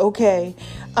now. Okay.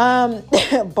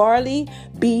 Barley,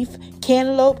 beef,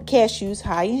 cantaloupe, cashews,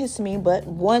 high in histamine, but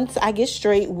once I get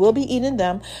straight, we'll be eating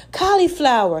them.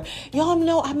 Cauliflower. Y'all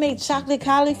know I make chocolate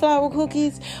cauliflower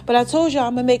cookies, but I told y'all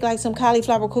I'm going to make like some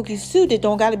cauliflower cookies too that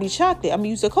don't got to be chocolate. I'm going to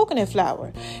use the coconut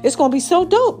flour. It's going to be so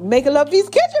dope. Make a Love Beats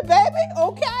Kitchen, baby.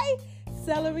 Okay.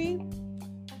 Celery.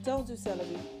 Don't do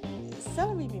celery.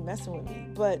 Celery be messing with me.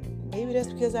 But maybe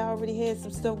that's because I already had some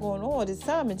stuff going on this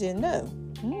time and didn't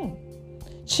know.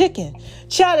 Chicken.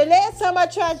 Child, the last time I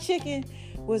tried chicken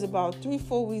was about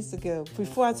 3-4 weeks ago.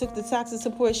 Before I took the toxin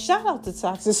support. Shout out to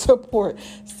toxin support.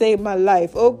 Saved my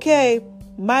life. Okay.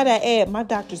 Might I add, my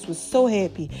doctors was so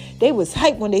happy. They was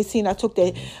hyped when they seen I took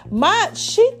that.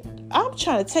 I'm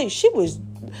trying to tell you, she was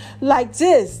like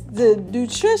this, the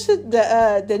nutrition,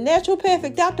 the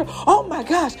naturopathic doctor. Oh my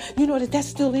gosh, you know that's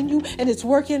still in you and it's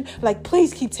working. Like,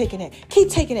 please keep taking it.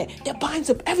 That binds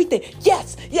up everything.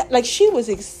 Yes, yeah. Like, she was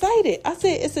excited. I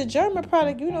said, it's a German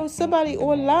product. You know, somebody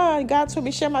online, God told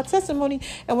me to share my testimony,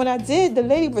 and when I did, the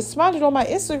lady responded on my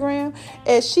Instagram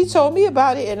and she told me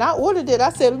about it, and I ordered it. I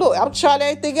said, look, I'm trying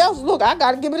everything else. Look, I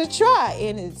gotta give it a try,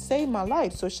 and it saved my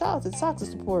life. So shout out to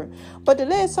toxin support. But the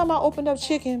last time I opened up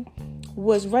chicken,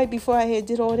 was right before I had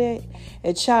did all that.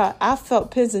 And child, I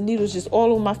felt pins and needles just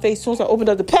all over my face. As soon as I opened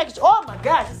up the package, oh my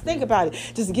God, just think about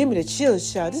it. Just give me the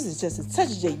chills, child. This is just a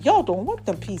touch of J. Y'all don't want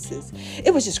them pieces.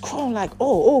 It was just crawling like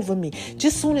all over me. Just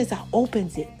as soon as I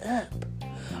opened it up.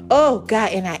 Oh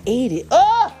God, and I ate it.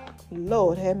 Oh,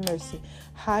 Lord have mercy.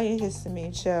 High in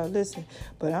histamine, child. Listen,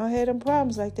 but I don't have them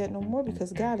problems like that no more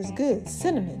because God is good.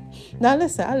 Cinnamon. Now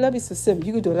listen, I love you some cinnamon.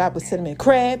 You can do a lot with cinnamon.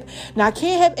 Crab. Now I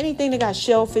can't have anything that got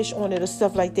shellfish on it or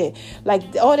stuff like that. Like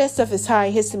all that stuff is high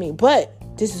in histamine. But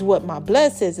this is what my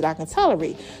blood says that I can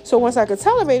tolerate. So once I can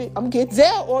tolerate it, I'm getting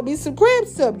down or me some crab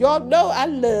stuff. Y'all know I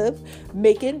love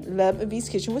making Love and V's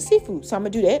Kitchen with seafood. So I'm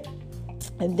going to do that.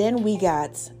 And then we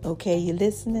got, okay, you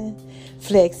listening?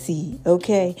 Flaxseed,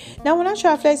 okay? Now, when I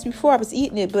tried flaxseed before, I was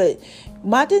eating it, but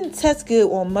mine didn't test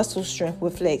good on muscle strength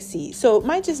with flaxseed. So it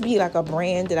might just be like a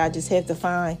brand that I just have to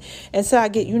find. And so I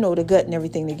get, the gut and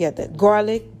everything together.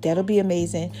 Garlic, that'll be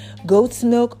amazing. Goat's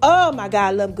milk. Oh, my God,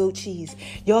 I love goat cheese.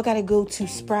 Y'all got to go to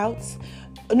Sprouts.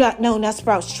 Not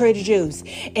Sprouts, Trader Joe's,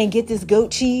 and get this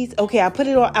goat cheese. Okay, I put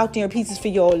it all out there in pieces for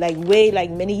y'all, like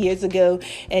many years ago.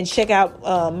 And check out,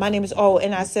 my name is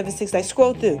RONI76. Like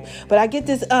scroll through, but I get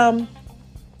this on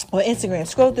Instagram.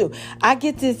 Scroll through. I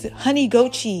get this honey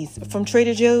goat cheese from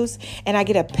Trader Joe's, and I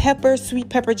get a sweet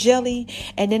pepper jelly,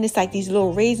 and then it's like these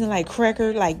little raisin like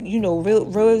cracker, real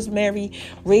rosemary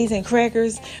raisin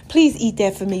crackers. Please eat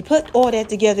that for me. Put all that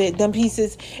together, them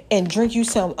pieces, and drink you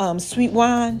some sweet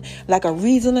wine like a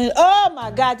Riesling. Oh my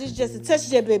God, this is just a touch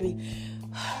of that, baby.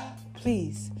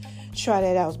 Please try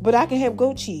that out. But I can have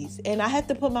goat cheese, and I have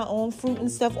to put my own fruit and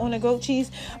stuff on the goat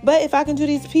cheese. But if I can do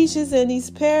these peaches and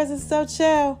these pears and stuff,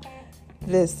 child,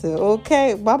 listen,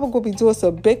 okay, Mama gonna be doing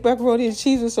some baked macaroni and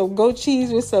cheese with some goat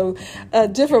cheese with some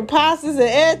different pastas and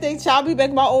everything. Child, be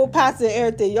making my own pasta and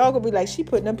everything. Y'all gonna be like, she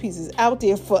putting them pieces out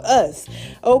there for us.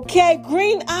 Okay,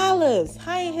 green olives,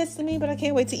 high in histamine, but I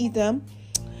can't wait to eat them.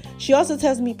 She also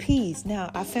tells me peas.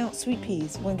 Now, I found sweet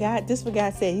peas. This is what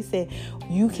God said. He said,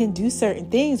 you can do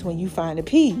certain things when you find the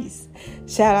peas.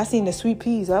 Child, I seen the sweet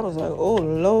peas. I was like, oh,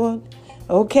 Lord.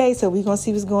 Okay, so we're going to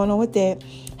see what's going on with that.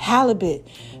 Halibut.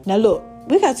 Now, look,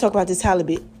 we got to talk about this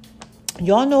halibut.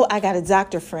 Y'all know I got a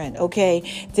doctor friend, okay,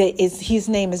 his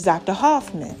name is Dr.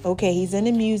 Hoffman, okay, he's in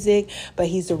the music, but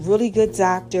he's a really good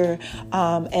doctor.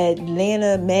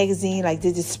 Atlanta magazine,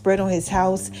 did this spread on his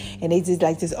house, and they did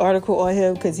this article on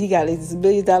him, because he got this $1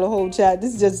 million home child.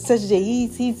 This is just such a day.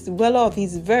 He's well off.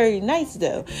 He's very nice,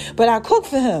 though, but I cook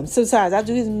for him sometimes. I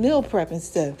do his meal prep and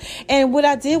stuff, and what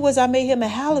I did was I made him a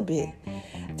halibut.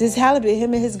 This halibut,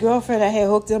 him and his girlfriend, I had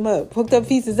hooked them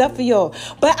pieces up for y'all.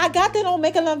 But I got that on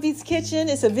Making Love V's Kitchen.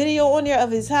 It's a video on there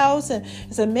of his house, and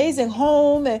it's an amazing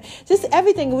home, and just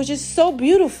everything. It was just so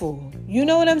beautiful. You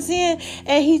know what I'm saying?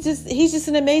 And he's just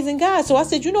an amazing guy. So I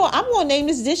said, I'm going to name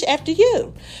this dish after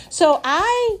you. So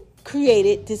I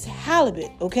created this halibut,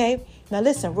 okay? Now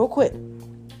listen, real quick.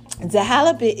 The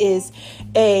halibut is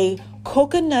a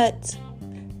coconut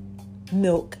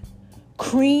milk,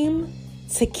 cream,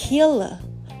 tequila,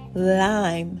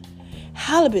 lime,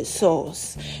 halibut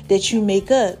sauce that you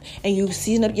make up, and you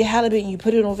season up your halibut and you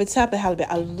put it over top of halibut.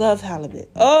 I love halibut.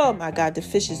 Oh my God, the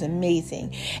fish is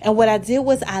amazing. And what I did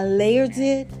was I layered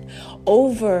it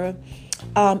over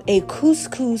a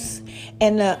couscous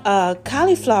and a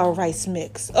cauliflower rice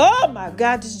mix. Oh my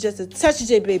God, this is just a touch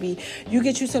of it, baby. You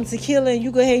get you some tequila and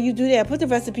you go ahead and you do that. Put the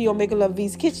recipe on Making Love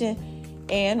V's Kitchen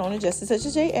and on the Just Such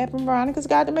a J app and Veronica's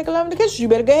Guide to Make Love in the Kitchen. You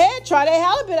better go ahead, try that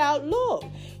halibut out. Look,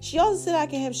 she also said I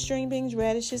can have string beans,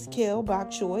 radishes, kale,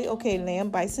 bok choy, okay, lamb,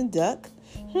 bison, duck,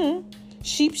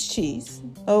 sheep's cheese,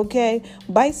 okay,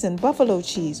 bison, buffalo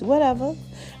cheese, whatever.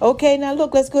 Okay, now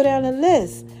look, let's go down the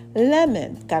list.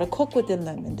 Lemon, gotta cook with the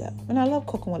lemon though, and I love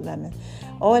cooking with lemon.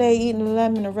 Or they eating the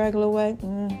lemon the regular way.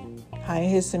 High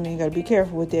in histamine, gotta be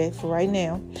careful with that for right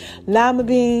now. Lima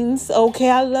beans,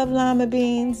 okay, I love lima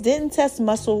beans. Didn't test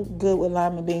muscle good with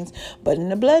lima beans, but in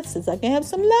the blood says I can have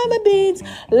some lima beans.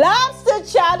 Lobster,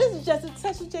 child, this is just a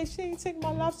touch of J. She ain't taking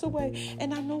my lobster away.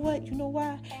 And I know what, you know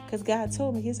why? Because God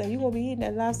told me, he said, you gonna be eating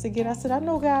that lobster again. I said, I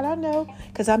know, God, I know.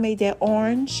 Because I made that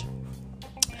orange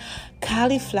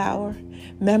cauliflower,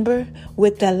 remember,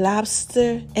 with the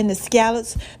lobster and the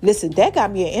scallops. Listen, that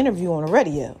got me an interview on the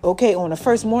radio, okay, on the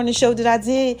first morning show that I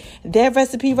did. That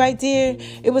recipe right there,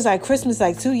 it was like Christmas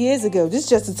 2 years ago. This is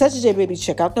just a touch of J, baby.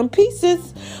 Check out them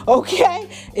pieces, okay?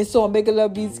 It's on Making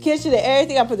Love V's Kitchen and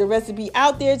everything. I put the recipe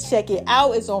out there. Check it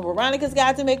out. It's on Veronica's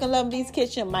Guide to Making Love V's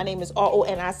Kitchen. My name is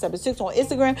RONI76 on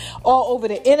Instagram, all over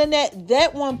the internet.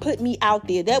 That one put me out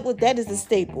there. That is a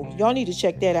staple. Y'all need to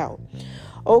check that out.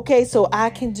 Okay, so I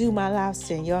can do my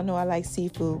lobster. Y'all know I like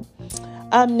seafood.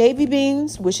 Navy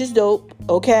beans, which is dope.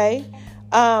 Okay.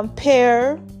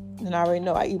 Pear. And I already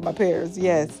know I eat my pears,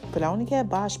 yes. But I only got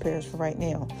Bosch pears for right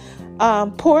now.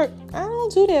 Pork. I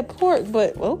don't do that pork,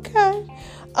 but okay.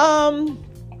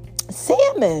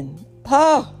 Salmon.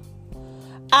 Oh,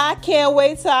 I can't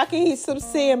wait till I can eat some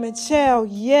salmon, child.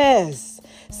 Yes.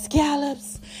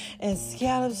 Scallops. And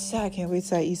scallops. I can't wait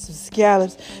till I eat some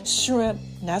scallops. Shrimp.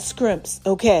 Not scrimps.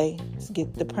 Okay. Let's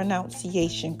get the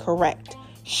pronunciation correct.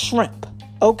 Shrimp.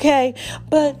 Okay,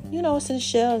 but it's in the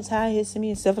shell, it's how it hits me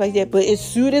and stuff like that. But as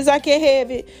soon as I can have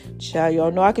it, child,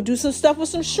 y'all know I could do some stuff with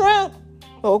some shrimp.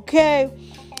 Okay,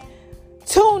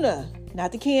 tuna,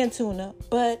 not the canned tuna,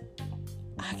 but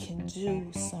I can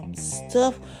do some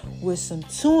stuff with some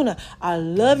tuna. I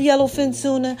love yellowfin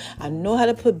tuna. I know how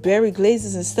to put berry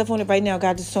glazes and stuff on it. Right now,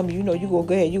 God just told me, you gonna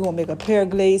go ahead, you gonna make a pear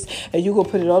glaze and you gonna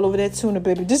put it all over that tuna,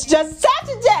 baby. This is just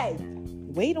Saturday.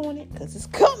 Wait on it, because it's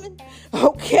coming.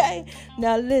 Okay?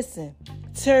 Now, listen.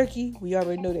 Turkey. We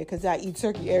already know that, because I eat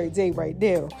turkey every day right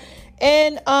now.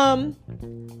 And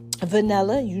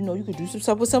vanilla. You could do some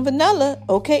stuff with some vanilla.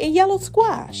 Okay? And yellow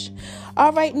squash.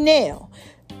 All right, now.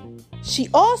 She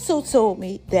also told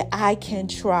me that I can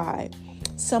try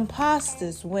some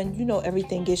pastas when,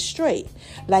 everything gets straight.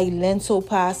 Like lentil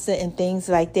pasta and things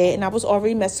like that. And I was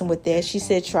already messing with that. She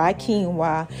said, try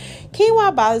quinoa.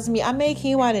 Quinoa bothers me. I made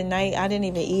quinoa tonight. I didn't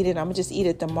even eat it. I'm going to just eat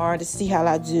it tomorrow to see how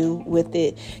I do with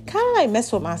it. Kind of like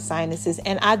mess with my sinuses.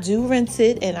 And I do rinse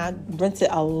it. And I rinse it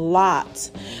a lot.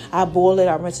 I boil it.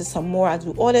 I rinse it some more. I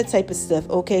do all that type of stuff.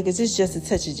 Okay. Because it's just a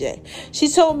touch of J. She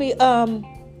told me,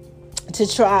 to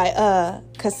try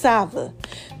cassava.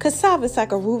 Cassava is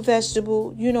like a root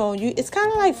vegetable. It's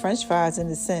kind of like French fries in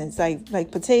a sense,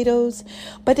 like potatoes,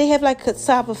 but they have like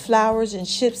cassava flours and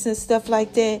chips and stuff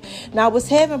like that. Now I was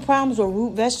having problems with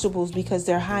root vegetables because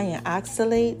they're high in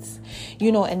oxalates,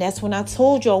 and that's when I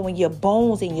told y'all when your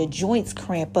bones and your joints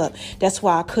cramp up. That's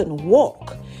why I couldn't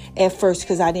walk at first,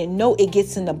 because I didn't know it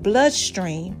gets in the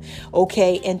bloodstream,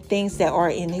 okay, and things that are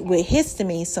in it with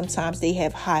histamine, sometimes they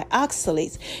have high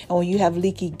oxalates. And when you have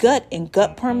leaky gut and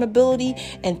gut permeability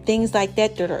and things like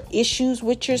that are issues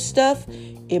with your stuff,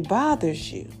 it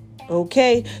bothers you,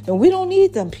 okay? And we don't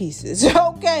need them pieces, okay?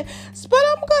 But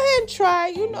I'm going to go ahead and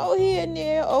try, here and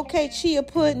there, okay, chia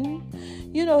pudding,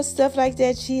 stuff like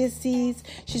that, chia seeds.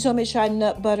 She told me to try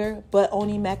nut butter, but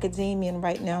only macadamia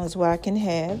right now is what I can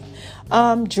have.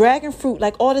 Dragon fruit,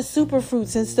 like all the super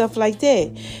fruits and stuff like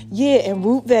that. Yeah, and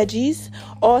root veggies.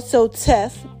 Also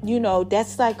teff,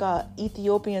 that's like a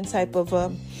Ethiopian type of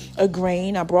a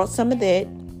grain. I brought some of that.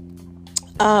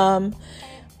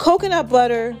 Coconut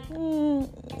butter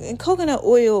and coconut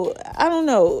oil, I don't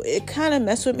know. It kind of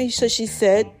messed with me. So she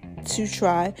said to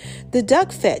try the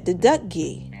duck fat, the duck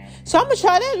ghee. So I'm going to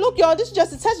try that. Look, y'all, this is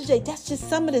just a touch of J. That's just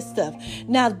some of the stuff.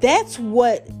 Now, that's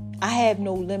what I have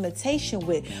no limitation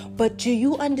with. But do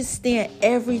you understand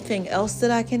everything else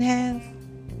that I can have?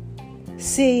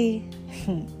 See,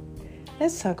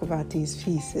 let's talk about these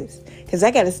pieces. Because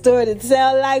I got a story to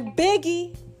tell like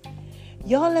Biggie.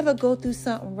 Y'all ever go through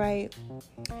something, right?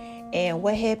 And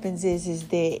what happens is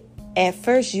that at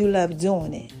first you love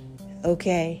doing it,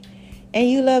 okay? And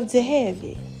you love to have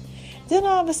it. Then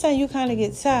all of a sudden you kind of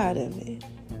get tired of it.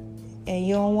 And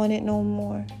you don't want it no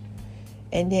more.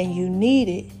 And then you need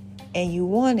it. And you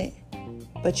want it.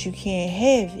 But you can't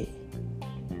have it.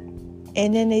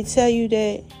 And then they tell you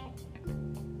that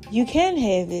you can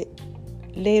have it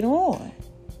later on.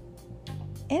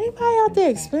 Anybody out there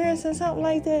experiencing something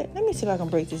like that? Let me see if I can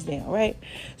break this down, right?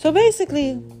 So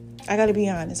basically, I got to be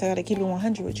honest. I got to keep it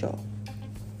 100 with y'all.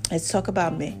 Let's talk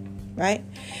about me, right?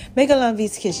 Making Love in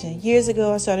V's Kitchen. Years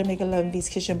ago, I started Making Love in V's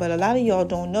Kitchen, but a lot of y'all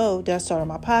don't know that I started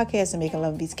my podcast and Making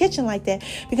Love in V's Kitchen like that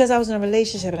because I was in a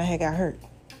relationship and I had got hurt.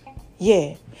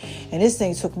 Yeah. And this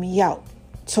thing took me out.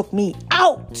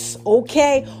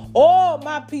 Okay? All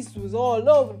my pieces was all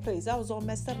over the place. I was all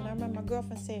messed up. And I remember my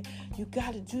girlfriend saying, you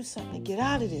got to do something to get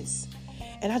out of this.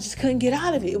 And I just couldn't get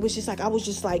out of it. It was just like, I was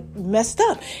just like messed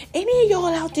up. Any of y'all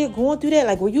out there going through that?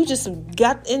 Like where you just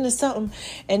got into something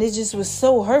and it just was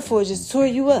so hurtful. It just tore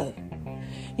you up.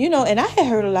 And I had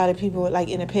heard a lot of people like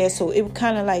in the past. So it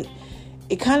kind of like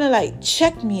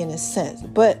checked me in a sense.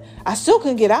 But I still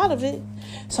couldn't get out of it.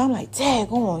 So I'm like,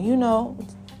 daggone,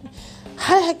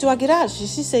 how the heck do I get out of it?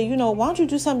 She said, why don't you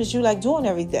do something that you like doing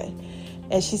every day?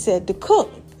 And she said, to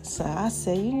cook. So I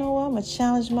said, I'm going to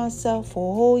challenge myself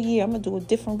for a whole year. I'm going to do a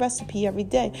different recipe every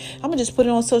day. I'm going to just put it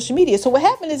on social media. So what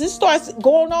happened is it starts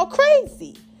going all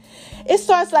crazy. It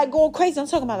starts like going crazy. I'm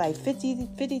talking about like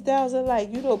 50,000,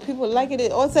 like, people liking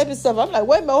it, all type of stuff. I'm like,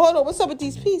 wait a minute, hold on. What's up with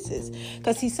these pieces?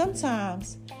 Because see,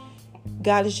 sometimes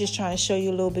God is just trying to show you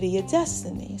a little bit of your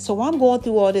destiny. So while I'm going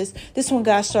through all this when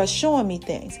God starts showing me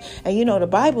things. And the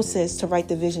Bible says to write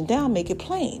the vision down, make it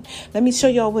plain. Let me show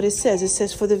y'all what it says. It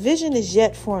says, for the vision is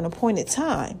yet for an appointed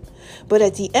time, but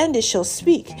at the end it shall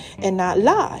speak and not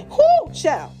lie. Whoo,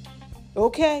 child.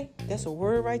 Okay, that's a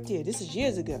word right there. This is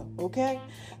years ago. Okay,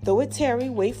 though it tarry,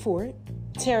 wait for it.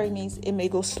 Tarry means it may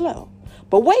go slow,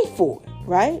 but wait for it,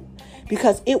 right?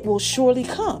 Because it will surely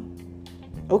come.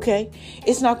 Okay,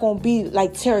 it's not going to be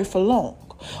like tarry for long.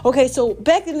 Okay, so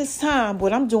back in this time,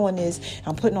 what I'm doing is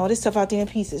I'm putting all this stuff out there in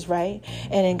pieces, right?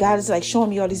 And then God is like showing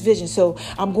me all these visions. So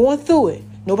I'm going through it.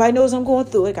 Nobody knows I'm going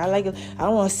through it. I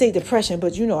don't want to say depression,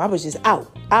 but I was just out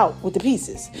with the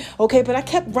pieces. Okay, but I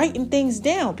kept writing things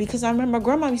down because I remember my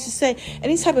grandma used to say,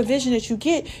 any type of vision that you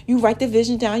get, you write the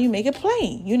vision down, you make it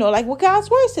plain. Like what God's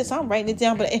word says. So I'm writing it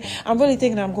down, but I'm really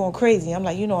thinking I'm going crazy. I'm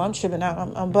like, I'm tripping out.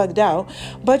 I'm bugged out.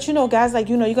 But God's like,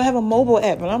 you're going to have a mobile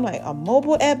app. And I'm like, a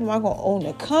mobile app? Am I going to own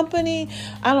a company?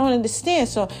 I don't understand.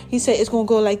 So he said, it's going to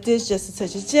go like this, just to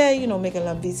touch a J, Making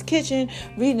Love V's Kitchen,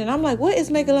 reading. And I'm like, what is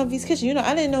Making Love V's Kitchen?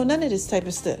 I didn't know none of this type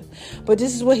of stuff. But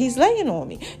this is what he's laying on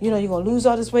me. You're going to lose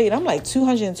all this weight. I'm like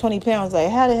 220 pounds. Like,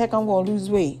 how the heck I'm going to lose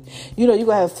weight? You're going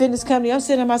to have a fitness company. I'm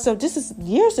saying to myself, this is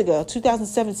years ago,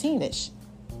 2017-ish.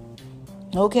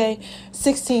 Okay,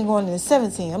 16 going into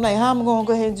 17. I'm like, how am I going to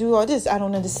go ahead and do all this? I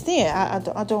don't understand.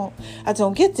 I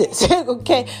don't get this.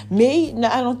 Okay, me? No,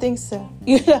 I don't think so.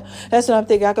 That's what I'm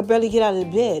thinking. I could barely get out of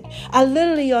the bed. I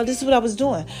literally, y'all, this is what I was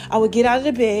doing. I would get out of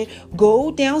the bed,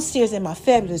 go downstairs in my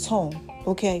fabulous home.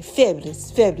 Okay,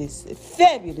 fabulous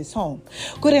home.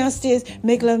 Go downstairs,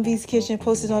 make Love V's Kitchen,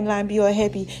 post it online, be all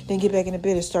happy, then get back in the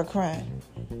bed and start crying.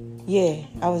 Yeah,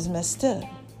 I was messed up.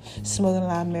 Smoking a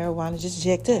lot of marijuana, just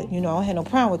jacked up. I don't have no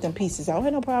problem with them pieces. I don't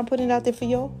have no problem putting it out there for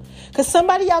y'all. Because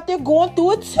somebody out there going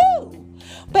through it too.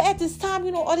 But at this time,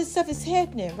 all this stuff is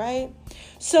happening, right?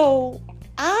 So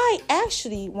I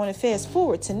actually want to fast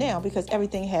forward to now because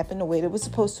everything happened the way that it was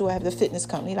supposed to. I have the fitness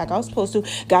company like I was supposed to.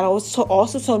 God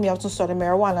also told me I was going to start a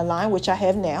marijuana line, which I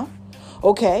have now.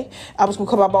 Okay. I was going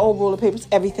to come out my own roll of papers,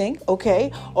 everything.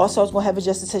 Okay. Also, I was going to have a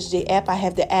Just a Touch J app. I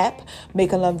have the app,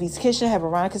 Make a Love V's Kitchen. I have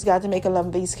Veronica's Guide to Make a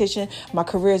Love V's Kitchen. My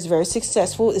career is very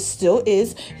successful. It still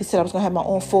is. He said I was going to have my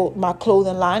own my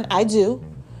clothing line. I do.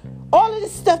 All of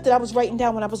this stuff that I was writing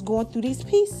down when I was going through these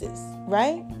pieces,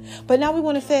 right? But now we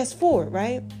want to fast forward,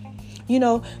 right?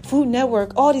 Food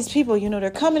Network, all these people,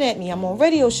 they're coming at me. I'm on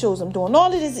radio shows. I'm doing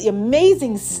all of this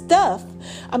amazing stuff.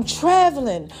 I'm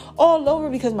traveling all over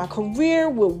because my career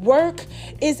with work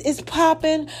is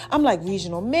popping. I'm like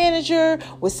regional manager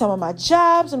with some of my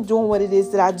jobs. I'm doing what it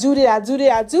is that I do,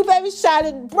 baby,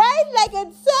 shining bright like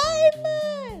a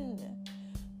diamond.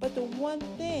 But the one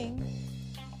thing,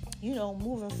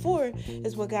 moving forward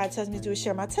is what God tells me to do is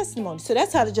share my testimony. So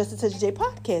that's how the Just a Touch J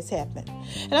podcast happened.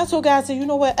 And I told God, I said, you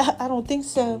know what? I don't think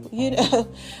so.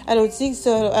 I don't think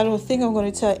so. I don't think I'm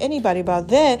going to tell anybody about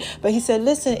that. But he said,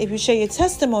 listen, if you share your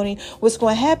testimony, what's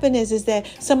going to happen is that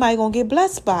somebody going to get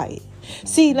blessed by it.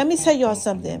 See, let me tell y'all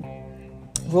something.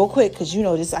 Real quick, because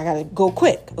this, I gotta go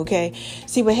quick, okay?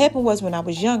 See, what happened was when I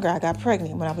was younger, I got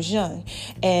pregnant when I was young.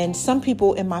 And some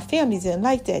people in my family didn't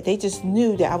like that. They just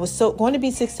knew that I was going to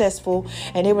be successful.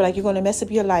 And they were like, you're going to mess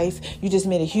up your life. You just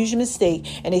made a huge mistake.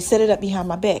 And they set it up behind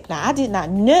my back. Now, I did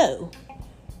not know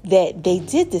that they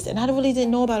did this. And I really didn't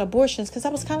know about abortions because I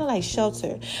was kind of like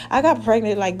sheltered. I got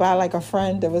pregnant by a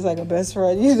friend that was like a best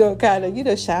friend,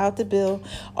 shout out to Bill,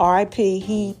 R.I.P.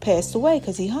 He passed away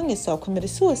because he hung himself, committed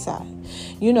suicide,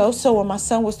 so when my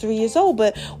son was 3 years old.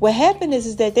 But what happened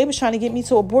is that they was trying to get me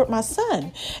to abort my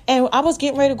son. And I was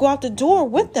getting ready to go out the door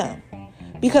with them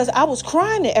because I was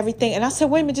crying and everything. And I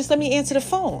said, wait a minute, just let me answer the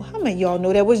phone. How many of y'all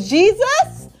know that was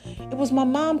Jesus? It was my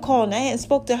mom calling. I hadn't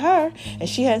spoke to her, and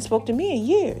she hadn't spoke to me in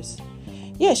years.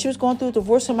 Yeah, she was going through a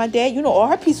divorce from my dad. All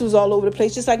her pieces was all over the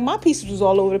place, just like my pieces was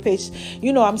all over the place.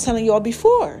 I'm telling y'all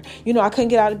before. I couldn't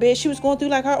get out of bed. She was going through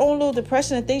like her own little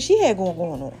depression and things she had going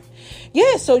on.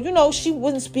 Yeah, so, she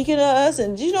wasn't speaking to us,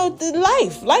 and,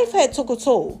 the life had took a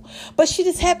toll. But she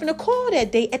just happened to call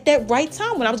that day at that right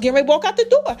time when I was getting ready to walk out the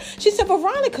door. She said,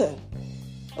 Veronica,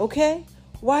 okay?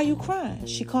 Why are you crying?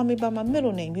 She called me by my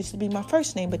middle name. It used to be my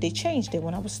first name, but they changed it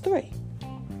when I was 3.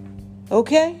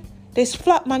 Okay? They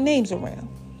flopped my names around.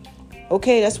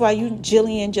 Okay? That's why you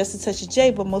Jillian, Just a Touch of J,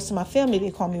 but most of my family,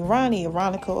 they call me Ronnie,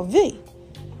 Veronica, or V.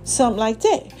 Something like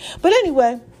that. But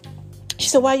anyway, she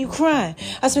said, why are you crying?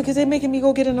 I said, because they're making me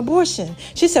go get an abortion.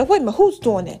 She said, wait a minute, who's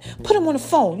doing that? Put him on the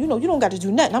phone. You don't got to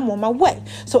do nothing. I'm on my way.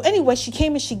 So anyway, she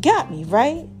came and she got me,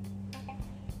 right?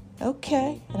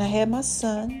 Okay. And I had my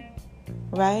son.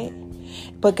 Right?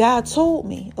 But God told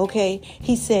me, okay,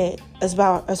 he said, as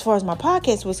far as my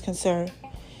podcast was concerned,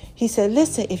 he said,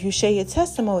 listen, if you share your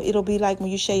testimony, it'll be like when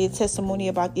you share your testimony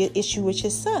about your issue with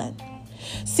your son.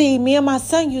 See, me and my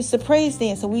son used to praise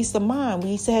dance, and we used to mime.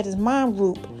 We used to have this mime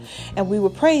group, and we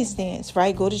would praise dance,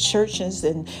 right? Go to churches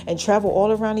and travel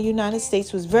all around the United States.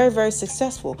 It was very, very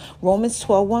successful. Romans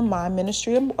 12:1 mime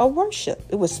ministry of worship.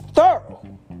 It was thorough,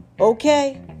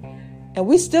 okay? And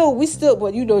we still,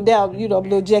 but now, I'm a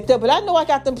little jacked up, but I know I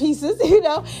got them pieces,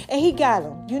 and he got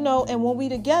them, and when we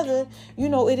together,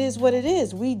 it is what it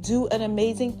is. We do an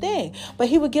amazing thing. But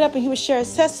he would get up and he would share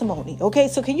his testimony. Okay.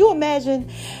 So can you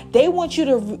imagine? They want you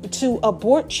to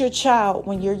abort your child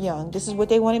when you're young. This is what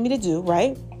they wanted me to do.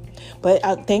 Right. But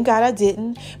thank God I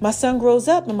didn't. My son grows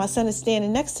up and my son is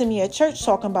standing next to me at church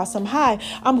talking about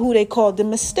I'm who they called the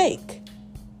mistake.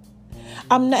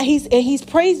 I'm not. He's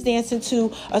praise dancing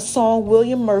to a song,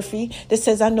 William Murphy, that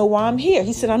says, I know why I'm here.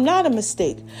 He said, I'm not a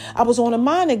mistake. I was on a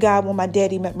mind of God when my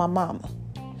daddy met my mama.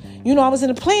 I was in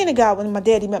a plane of God when my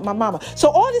daddy met my mama. So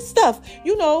all this stuff,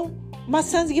 my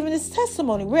son's giving his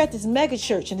testimony. We're at this mega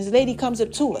church and this lady comes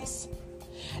up to us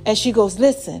and she goes,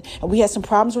 listen, and we had some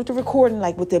problems with the recording,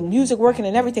 like with the music working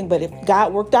and everything. But if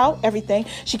God worked out everything,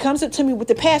 she comes up to me with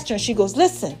the pastor and she goes,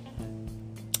 listen,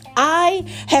 I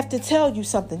have to tell you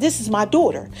something. This is my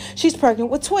daughter. She's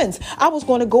pregnant with twins. I was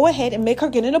going to go ahead and make her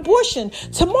get an abortion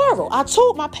tomorrow. I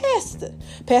told my pastor.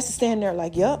 Pastor standing there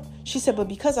like, yup. She said, but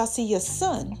because I see your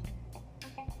son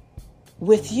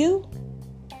with you,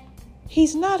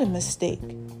 he's not a mistake.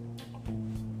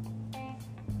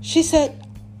 She said,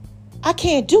 I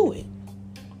can't do it.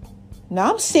 Now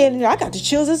I'm standing there. I got the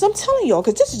chills as I'm telling y'all,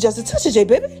 because this is just a touch of J,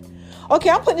 baby. Okay,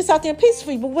 I'm putting this out there in peace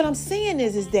for you. But what I'm saying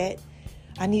is that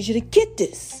I need you to get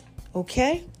this,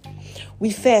 okay? We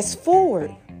fast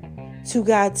forward to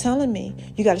God telling me,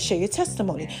 you got to share your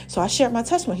testimony. So I shared my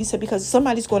testimony. He said, because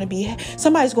somebody's going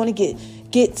to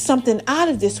get something out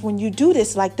of this when you do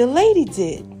this like the lady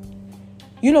did.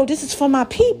 This is for my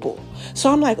people.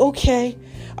 So I'm like, okay.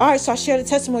 All right, so I shared the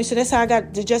testimony. So that's how I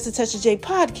got the Just a Touch of J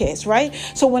podcast, right?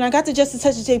 So when I got the Just a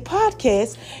Touch of J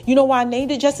podcast, you know why I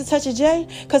named it Just a Touch of J?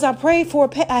 Because I prayed for a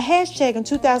hashtag in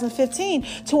 2015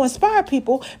 to inspire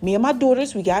people. Me and my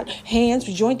daughters, we got hands.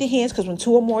 We joined the hands because when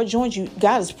two or more join you,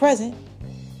 God is present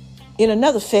in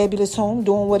another fabulous home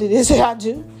doing what it is that I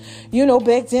do.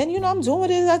 Back then, I'm doing what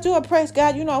it is I do. I praise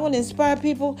God. I want to inspire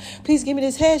people. Please give me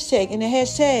this hashtag. And the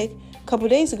hashtag a couple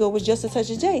of days ago was Just a Touch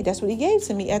of J. That's what he gave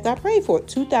to me after I prayed for it,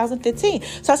 2015.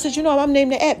 So I said, I'm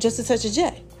naming the app Just a Touch of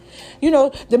J.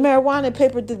 The marijuana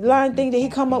paper, the line thing that he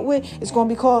come up with is going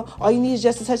to be called All You Need Is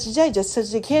Just a Touch of J. Just a Touch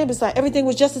of J cannabis line. Everything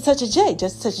was Just a Touch of J.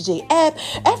 Just a Touch of J app.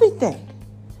 Everything.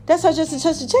 That's how Just a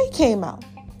Touch of J came out.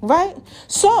 Right?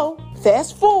 So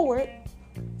fast forward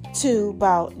to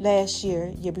about last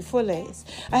year before last,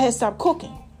 I had stopped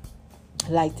cooking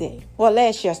like that. Well,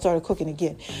 last year I started cooking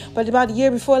again. But about the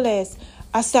year before last,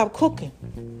 I stopped cooking.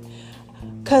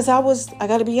 Because I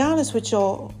got to be honest with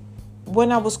y'all,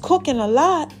 when I was cooking a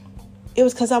lot, it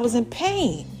was because I was in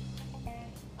pain.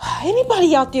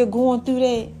 Anybody out there going through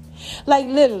that? Like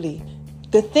literally,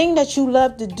 the thing that you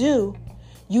love to do,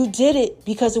 you did it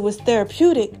because it was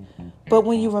therapeutic. But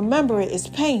when you remember it, it's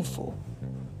painful.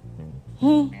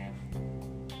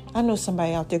 I know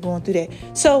somebody out there going through that.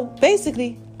 So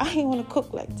basically, I ain't want to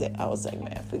cook like that. I was like,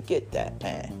 man, forget that,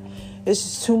 man. It's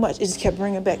just too much. It just kept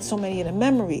bringing back so many of the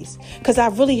memories because I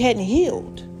really hadn't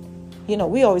healed.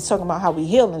 We always talking about how we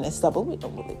healing and stuff, but we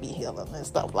don't really be healing and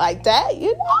stuff like that,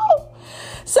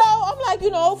 So I'm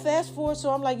like, fast forward. So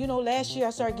I'm like, last year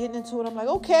I started getting into it. I'm like,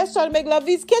 okay, I started making Love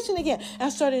V's Kitchen again. And I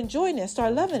started enjoying it. I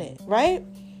started loving it, right?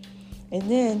 And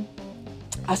then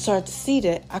I started to see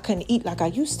that I couldn't eat like I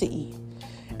used to eat.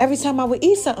 Every time I would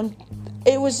eat something,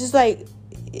 it was just like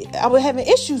I was having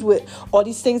issues with all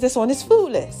these things that's on this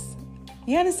food list.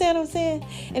 You understand what I'm saying?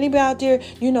 Anybody out there,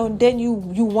 then you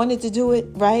wanted to do it,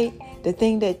 right? The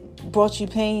thing that brought you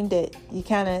pain that you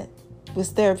kind of was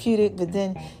therapeutic, but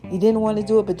then you didn't want to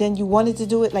do it, but then you wanted to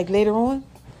do it like later on.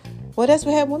 Well, that's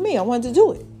what happened with me. I wanted to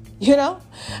do it.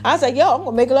 I was like, yo, I'm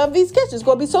going to make Love V's Kitchen. It's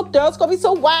going to be so thorough. It's going to be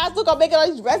so wise. Look, I'm making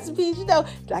all these recipes,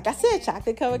 Like I said,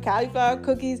 chocolate covered cauliflower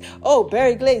cookies. Oh,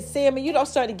 berry glazed salmon. I'm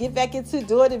starting to get back into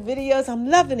doing the videos. I'm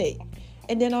loving it.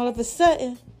 And then all of a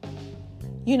sudden,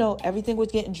 everything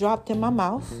was getting dropped in my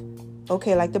mouth.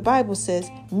 Okay, like the Bible says,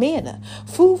 manna.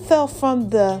 Food fell from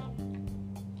the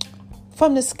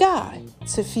sky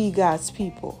to feed God's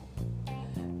people.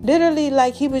 Literally,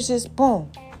 like he was just,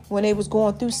 boom. When they was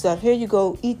going through stuff, here you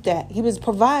go, eat that. He was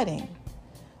providing.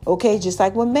 Okay, just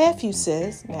like what Matthew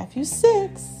says, Matthew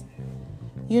 6,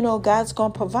 God's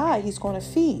going to provide. He's going to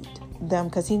feed. them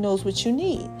because he knows what you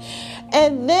need.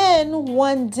 And then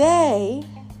one day,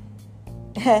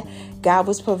 God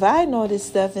was providing all this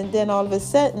stuff. And then all of a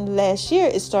sudden, last year,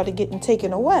 it started getting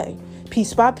taken away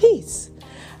piece by piece.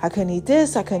 I couldn't eat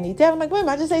this. I couldn't eat that. I'm like, wait a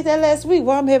minute, I just ate that last week.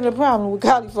 Well, I'm having a problem with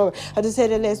cauliflower. I just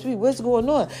had that last week. What's going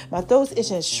on? My throat's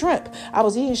itching. Shrimp. I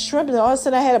was eating shrimp, and all of a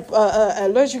sudden I had an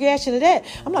allergic reaction to that.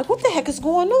 I'm like, what the heck is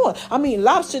going on? I mean,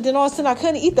 lobster. Then all of a sudden I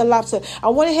couldn't eat the lobster. I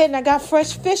went ahead and I got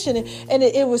fresh fish in it, and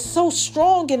it was so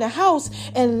strong in the house.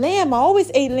 And lamb, I always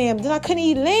ate lamb. Then I couldn't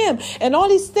eat lamb, and all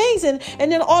these things, and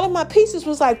then all of my pieces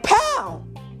was like, pow!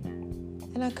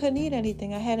 And I couldn't eat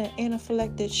anything. I had an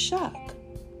anaphylactic shock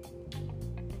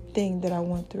thing that I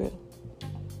went through,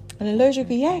 an allergic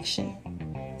reaction.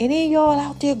 Any of y'all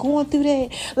out there going through that?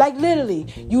 Like literally,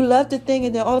 you love the thing,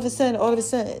 and then all of a sudden,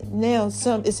 now it's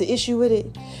an issue with it,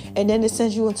 and then it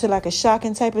sends you into like a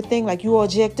shocking type of thing, like you all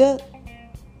jacked up.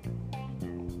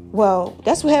 Well,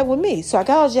 that's what happened with me. So I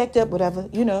got all jacked up, whatever,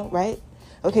 right?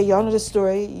 Okay, y'all know the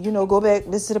story. Go back,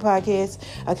 listen to the podcast.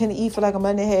 I couldn't eat for like a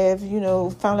month and a half.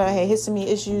 Found out I had histamine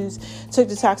issues. Took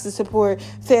the toxic support.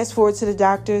 Fast forward to the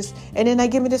doctors. And then they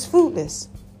give me this food list.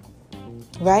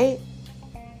 Right?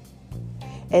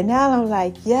 And now I'm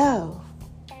like, yo,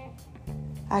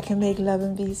 I can make Love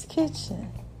and V's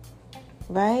Kitchen.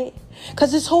 Right?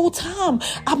 Because this whole time,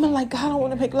 I've been like, God, I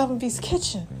want to make Love and V's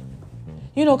Kitchen.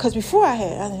 Because before I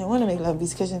didn't want to make Love and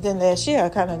V's Kitchen. Then last year, I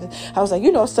was like,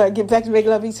 started getting back to make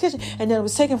Love and V's Kitchen. And then it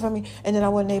was taken from me. And then I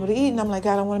wasn't able to eat. And I'm like,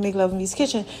 God, I want to make Love and V's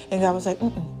Kitchen. And God was like,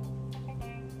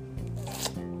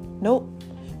 nope.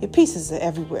 Your pieces are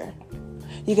everywhere.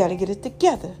 You got to get it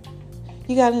together.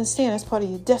 You got to understand that's part of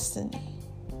your destiny.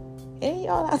 Any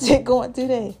y'all out there going through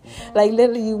that? Like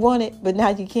literally you want it, but now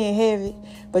you can't have it.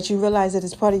 But you realize that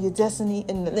it's part of your destiny.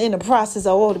 And in the process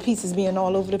of all the pieces being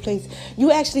all over the place,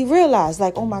 you actually realize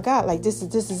like, oh my God, like this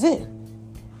is it.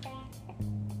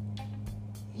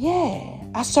 Yeah.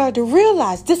 I started to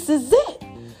realize this is it.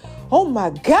 Oh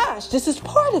my gosh, this is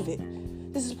part of it.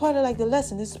 This is part of like the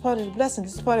lesson. This is part of the blessing.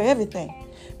 This is part of everything.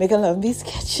 Make a Love and V's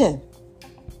Kitchen.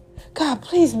 God,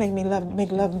 please make Love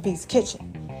and V's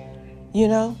Kitchen.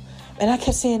 And I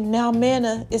kept saying, now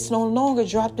manna is no longer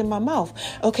dropped in my mouth.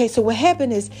 Okay, so what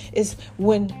happened is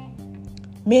when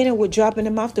manna would drop in the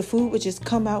mouth, the food would just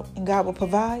come out and God would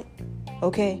provide.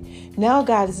 Okay, now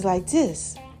God is like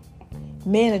this.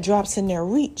 Manna drops in their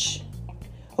reach.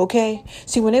 Okay,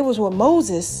 see, when they was with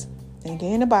Moses, and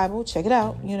they're in the Bible, check it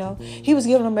out, he was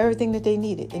giving them everything that they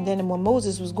needed. And then when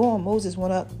Moses was gone, Moses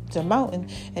went up to the mountain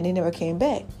and they never came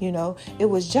back. It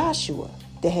was Joshua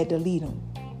that had to lead them.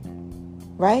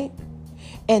 Right?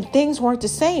 And things weren't the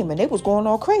same, and they was going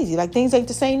all crazy. Like things ain't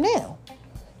the same now.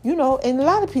 In a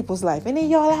lot of people's life. And then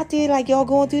y'all out there, like y'all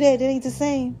going through that, it ain't the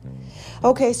same.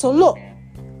 Okay, so look,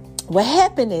 what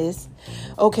happened is,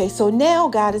 okay, so now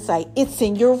God is like, it's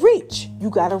in your reach. You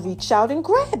got to reach out and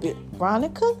grab it,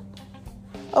 Veronica.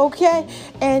 Okay,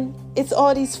 and it's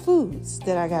all these foods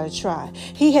that I got to try.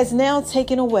 He has now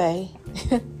taken away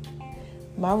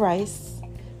my rice,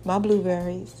 my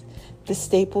blueberries, the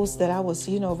staples that I was,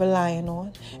 relying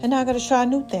on. And now I got to try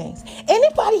new things.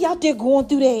 Anybody out there going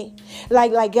through that?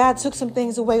 Like God took some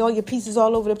things away, all your pieces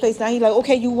all over the place. Now he like,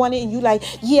 okay, you want it? And you like,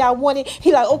 yeah, I want it.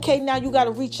 He like, okay, now you got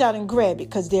to reach out and grab it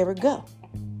because there it go.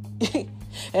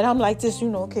 And I'm like this,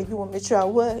 okay, you want me to try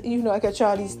what? I got to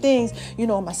try these things.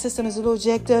 My system is a little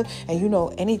jacked up.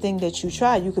 And, anything that you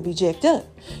try, you could be jacked up.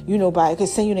 By, it could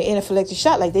send you an anaphylactic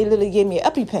shot. Like they literally gave me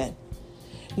an EpiPen.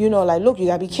 Like, look, you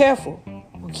got to be careful.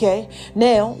 Okay.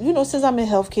 Now, since I'm in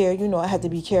healthcare, I have to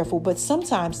be careful. But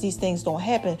sometimes these things don't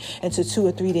happen until 2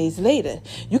 or 3 days later.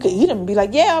 You can eat them and be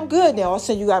like, yeah, I'm good now. All of a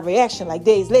sudden you got a reaction like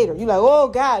days later. You're like, oh,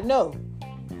 God, no.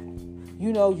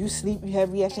 You sleep, you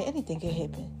have reaction. Anything can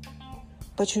happen.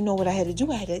 But what I had to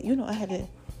do? I had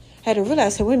to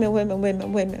realize, wait a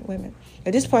minute.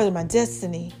 And this part of my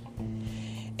destiny.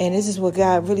 And this is what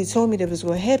God really told me that was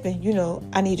going to happen.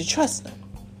 I need to trust him.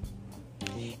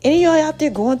 Any of y'all out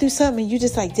there going through something and you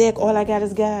just like, Dad, all I got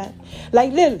is God?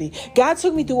 Like literally, God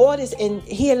took me through all this and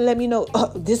he had to let me know,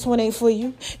 this one ain't for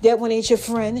you. That one ain't your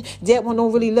friend. That one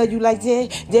don't really love you like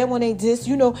that. That one ain't this,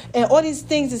 and all these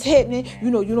things is happening.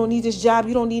 You don't need this job.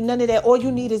 You don't need none of that. All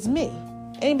you need is me.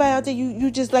 Anybody out there, you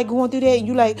just like going through that and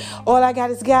you like, all I got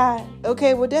is God.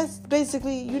 Okay, well, that's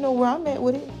basically, where I'm at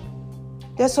with it.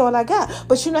 That's all I got.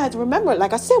 But I have to remember,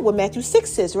 like I said, what Matthew 6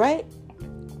 says, right?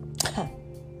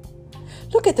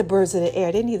 Look at the birds of the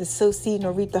air. They neither sow seed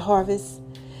nor reap the harvest.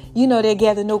 They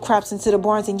gather no crops into the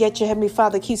barns, and yet your heavenly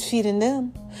Father keeps feeding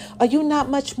them. Are you not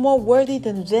much more worthy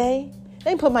than they?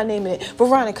 They put my name in it.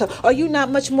 Veronica, are you not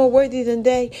much more worthy than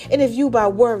they? And if you by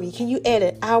worry, can you add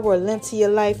an hour of length to your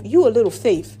life? You a little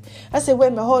faith. I said, wait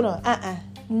a minute, hold on.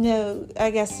 No,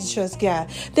 I got to trust God.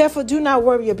 Therefore, do not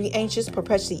worry or be anxious,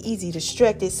 perpetually easy,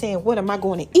 distracted, saying, what am I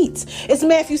going to eat? It's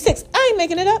Matthew 6. I ain't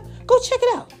making it up. Go check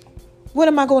it out. What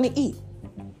am I going to eat?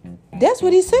 That's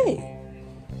what he said.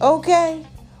 Okay.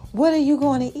 What are you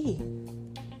going to eat?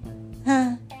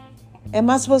 Huh? Am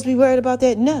I supposed to be worried about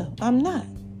that? No, I'm not.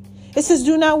 It says,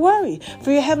 do not worry,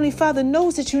 for your Heavenly Father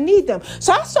knows that you need them.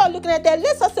 So I started looking at that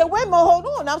list. I said, wait a minute, hold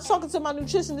on. I was talking to my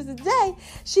nutritionist today.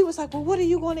 She was like, well, what are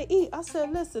you going to eat? I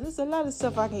said, listen, there's a lot of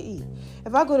stuff I can eat.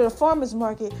 If I go to the farmer's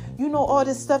market, you know all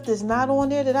this stuff that's not on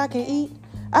there that I can eat?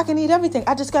 I can eat everything.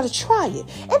 I just got to try it.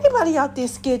 Anybody out there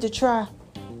scared to try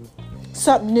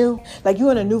something new? Like you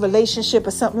in a new relationship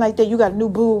or something like that. You got a new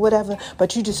boo or whatever,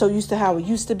 but you just so used to how it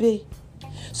used to be.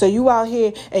 So you out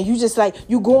here and you just like,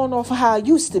 you going off of how it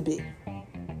used to be.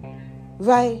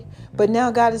 Right? But now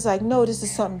God is like, no, this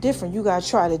is something different. You got to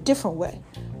try it a different way.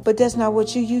 But that's not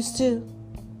what you used to.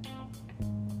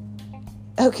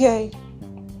 Okay?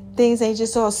 Things ain't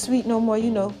just all sweet no more,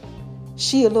 you know.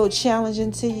 She a little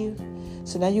challenging to you.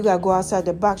 So now you got to go outside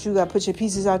the box. You got to put your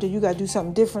pieces out there. You got to do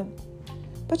something different.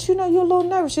 But you know, you're a little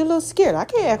nervous. You're a little scared. I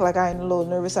can't act like I ain't a little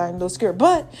nervous. I ain't a little scared.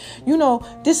 But, you know,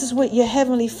 this is what your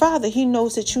Heavenly Father, He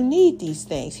knows that you need these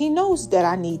things. He knows that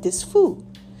I need this food.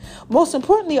 Most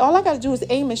importantly, all I got to do is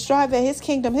aim and strive at His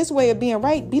kingdom, His way of being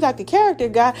right, be like the character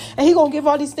guy, and He going to give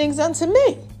all these things unto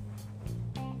me.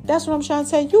 That's what I'm trying to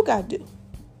say you got to do.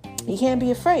 You can't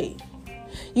be afraid.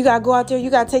 You got to go out there. You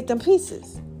got to take them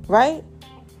pieces, right?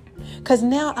 Because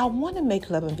now I want to make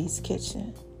Love and Beast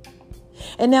Kitchen.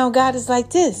 And now God is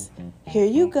like this. Here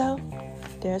you go.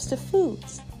 There's the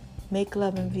foods. Make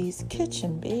Love and V's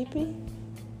Kitchen, baby.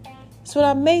 It's what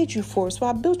I made you for. It's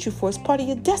what I built you for. It's part of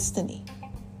your destiny.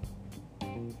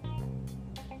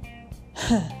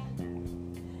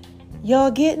 Y'all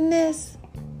getting this?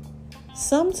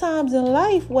 Sometimes in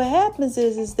life, what happens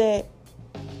is that,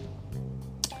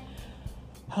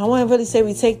 I don't want to really say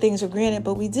we take things for granted,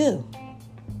 but we do.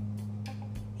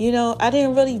 You know, I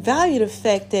didn't really value the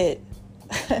fact that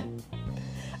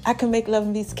I can make Love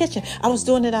and Beast Kitchen. I was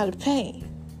doing it out of pain.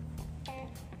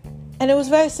 And it was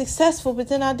very successful, but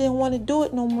then I didn't want to do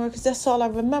it no more because that's all I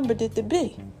remembered it to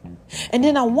be. And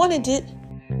then I wanted it.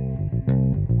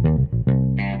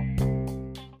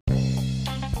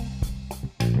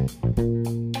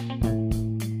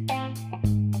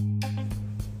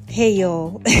 Hey,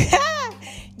 y'all.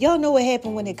 Y'all know what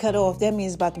happened when it cut off. That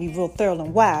means it's about to be real thorough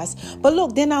and wise. But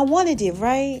look, then I wanted it,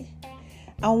 right?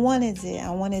 I wanted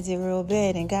it real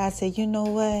bad. And God said, you know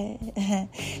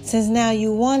what? Since now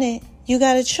you want it, you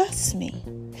got to trust me.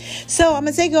 So I'm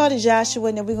going to take you all to Joshua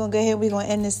and then we're going to go ahead. We're going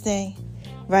to end this thing,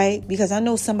 right? Because I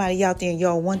know somebody out there and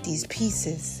y'all want these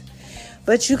pieces.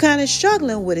 But you kind of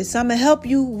struggling with it. So I'm going to help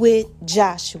you with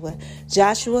Joshua.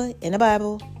 Joshua in the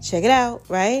Bible. Check it out,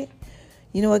 right?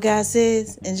 You know what God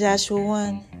says in Joshua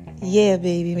 1? Yeah,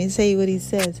 baby. Let me tell you what He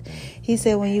says. He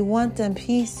said, when you want them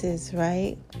pieces,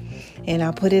 right? And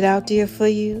I put it out there for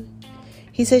you.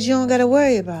 He says, you don't got to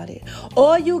worry about it.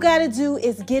 All you got to do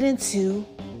is get into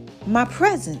my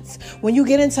presence. When you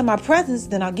get into my presence,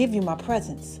 then I'll give you my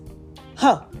presence.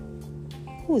 Huh.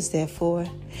 Who is that for?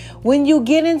 When you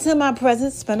get into my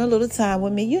presence, spend a little time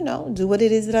with me, you know, do what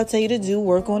it is that I tell you to do.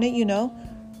 Work on it, you know.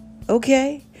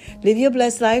 Okay. Live your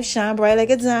blessed life. Shine bright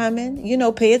like a diamond. You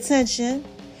know, pay attention.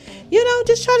 You know,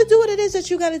 just try to do what it is that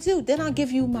you got to do. Then I'll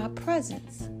give you my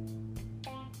presence.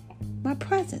 My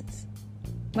presence.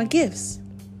 My gifts.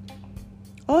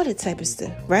 All that type of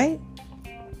stuff, right?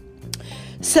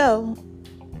 So,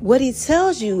 what He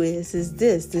tells you is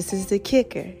this. This is the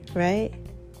kicker, right?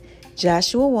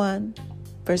 Joshua 1,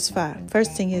 verse 5.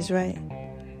 First thing is, right?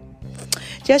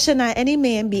 Just shall not any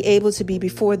man be able to be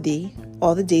before thee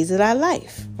all the days of thy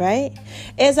life, right?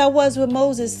 As I was with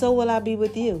Moses, so will I be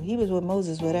with you. He was with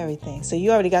Moses with everything. So you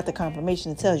already got the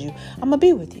confirmation that tells you, I'm going to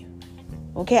be with you.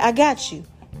 Okay, I got you.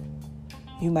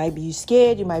 You might be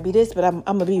scared, you might be this, but I'm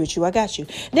going to be with you. I got you.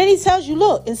 Then He tells you,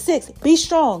 look, in 6, be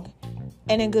strong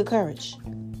and in good courage,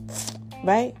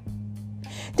 right?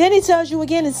 Then He tells you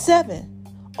again in 7,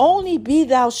 only be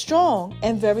thou strong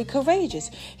and very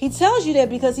courageous. He tells you that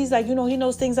because He's like, you know, He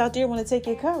knows things out there want to take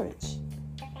your courage.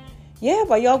 Yeah,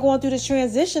 but y'all going through this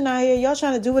transition out here, y'all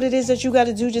trying to do what it is that you got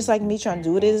to do, just like me trying to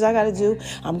do what it is I got to do.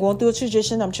 I'm going through a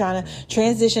transition. I'm trying to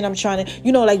transition. I'm trying to,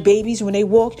 you know, like babies when they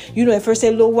walk, you know, at first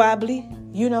they're a little wobbly,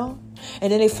 you know.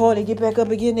 And then they fall, they get back up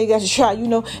again. They got to try,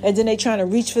 and then they trying to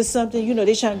reach for something.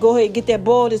 They trying to go ahead and get that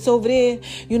ball that's over there.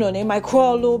 And they might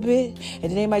crawl a little bit, and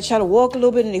then they might try to walk a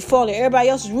little bit, and they fall, and everybody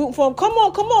else is rooting for them. Come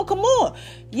on.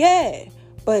 Yeah.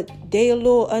 But they a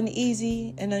little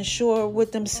uneasy and unsure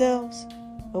with themselves.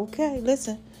 Okay,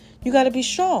 listen. You got to be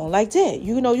strong like that.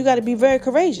 You got to be very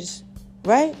courageous,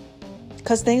 right?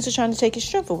 Because things are trying to take your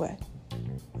strength away,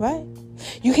 right?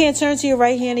 You can't turn to your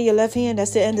right hand and your left hand.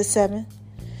 That's the end of 7.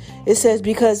 It says,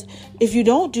 because if you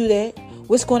don't do that,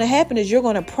 what's going to happen is you're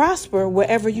going to prosper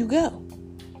wherever you go.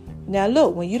 Now,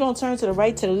 look, when you don't turn to the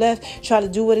right, to the left, try to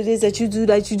do what it is that you do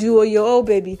like you do on your old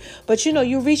baby. But,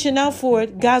 you're reaching out for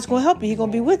it. God's going to help you. He's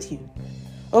going to be with you.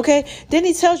 Okay. Then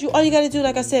he tells you all you got to do,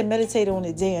 like I said, meditate on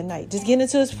it day and night. Just get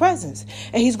into his presence.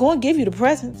 And he's going to give you the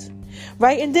presence.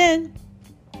 Right. And then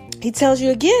he tells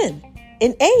you again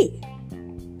in 8.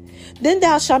 Then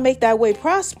thou shalt make thy way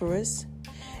prosperous,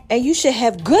 and you shall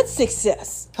have good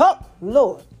success. Oh,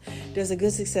 Lord. There's a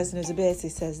good success and there's a bad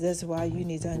success. That's why you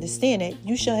need to understand that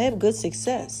you shall have good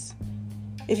success.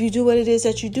 If you do what it is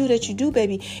that you do,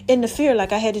 baby. In the fear,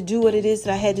 like I had to do what it is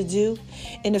that I had to do.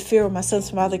 In the fear of my son's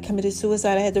father committed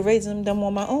suicide, I had to raise them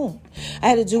on my own. I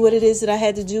had to do what it is that I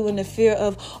had to do in the fear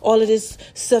of all of this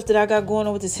stuff that I got going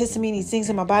on with this histamine, these things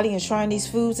in my body, and trying these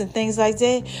foods and things like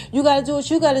that. You got to do what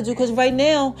you got to do, because right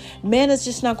now, manna's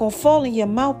just not going to fall in your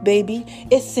mouth, baby.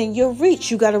 It's in your reach.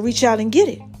 You got to reach out and get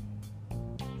it.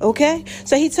 Okay?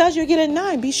 So he tells you again at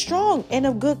 9, be strong and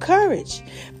of good courage.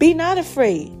 Be not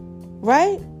afraid.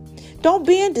 Right? Don't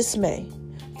be in dismay,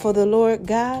 for the Lord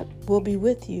God will be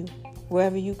with you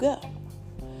wherever you go.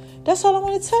 That's all I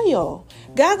want to tell y'all.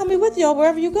 God gonna be with y'all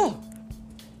wherever you go.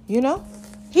 He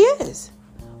is.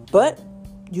 But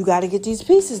you got to get these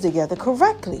pieces together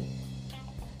correctly.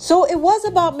 So it was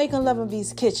about making Love and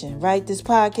V's Kitchen, right? This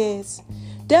podcast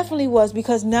definitely was,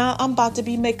 because now I'm about to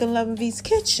be making Love and V's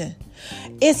Kitchen.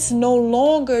 It's no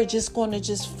longer just going to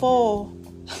just fall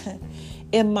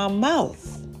in my mouth.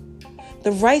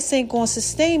 The rice ain't going to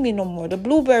sustain me no more. The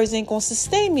blueberries ain't going to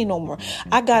sustain me no more.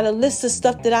 I got a list of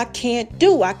stuff that I can't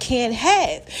do. I can't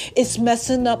have. It's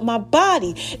messing up my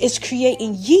body. It's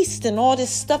creating yeast and all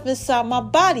this stuff inside my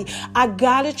body. I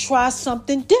got to try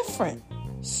something different.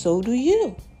 So do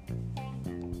you.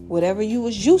 Whatever you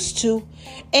was used to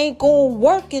ain't going to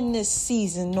work in this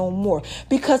season no more,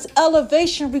 because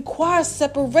elevation requires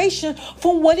separation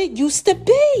from what it used to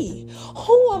be.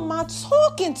 Who am I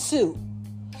talking to?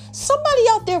 Somebody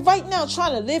out there right now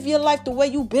trying to live your life the way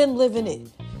you've been living it,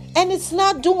 and it's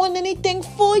not doing anything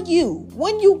for you.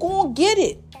 When you gonna get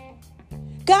it?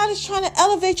 God is trying to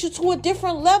elevate you to a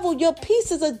different level. Your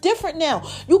pieces are different now.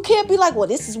 You can't be like, well,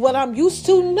 this is what I'm used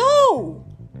to. No.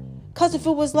 Because if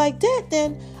it was like that,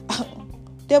 then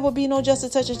there would be no Just a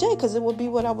Touch of J, because it would be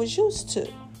what I was used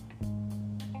to.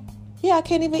 Yeah, I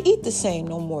can't even eat the same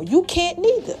no more. You can't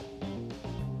neither.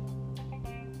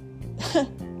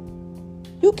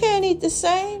 You can't eat the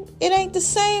same. It ain't the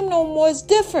same no more. It's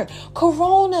different.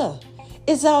 Corona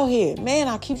is out here. Man,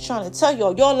 I keep trying to tell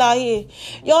y'all. Y'all out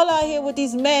here with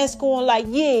these masks going like,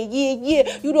 yeah.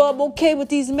 You know I'm okay with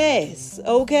these masks.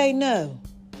 Okay, no.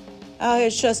 Out here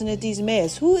trusting that these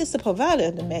masks. Who is the provider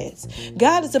of the masks?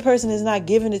 God is the person that's not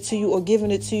giving it to you or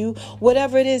giving it to you.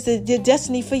 Whatever it is, your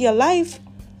destiny for your life,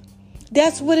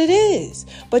 that's what it is.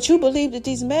 But you believe that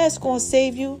these masks going to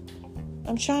save you.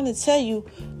 I'm trying to tell you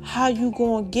how you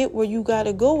going to get where you got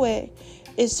to go at.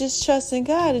 It's just trusting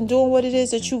God and doing what it is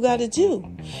that you got to do.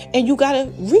 And you got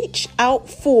to reach out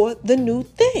for the new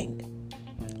thing.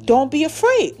 Don't be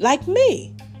afraid, like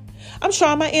me. I'm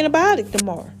trying my antibiotic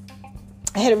tomorrow.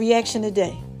 I had a reaction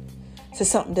today to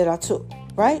something that I took,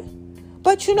 right?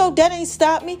 But that ain't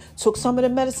stopped me. Took some of the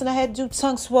medicine I had to do.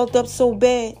 Tongue swelled up so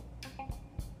bad.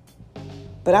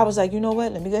 But I was like, you know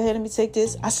what? Let me go ahead and take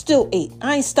this. I still ate.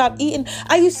 I ain't stopped eating.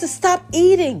 I used to stop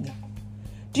eating.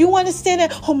 Do you understand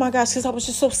that? Oh my gosh, because I was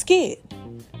just so scared.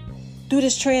 Do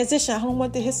this transition. I don't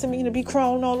want the histamine to be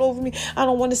crawling all over me. I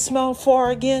don't want to smell far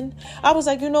again. I was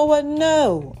like, you know what?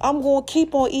 No, I'm going to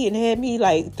keep on eating. It had me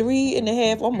like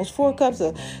 3.5, almost 4 cups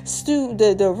of stew,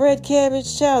 the red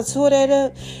cabbage. Child, tore that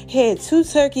up. Had 2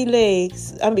 turkey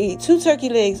legs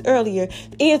earlier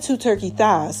and 2 turkey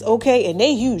thighs. Okay. And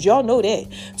they huge. Y'all know that.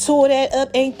 Tore that up.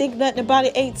 Ain't think nothing about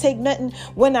it. Ain't take nothing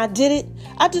when I did it.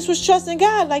 I just was trusting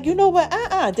God. Like, you know what?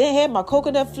 Then had my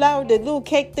coconut flour, the little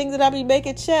cake thing that I be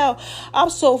making. Child,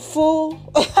 I'm so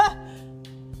full.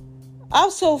 I'm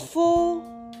so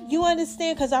full. You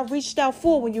understand? Because I reached out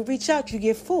full. When you reach out, you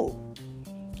get full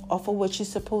off of what you're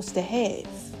supposed to have.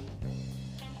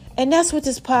 And that's what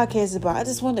this podcast is about. I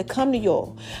just want to come to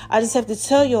y'all. I just have to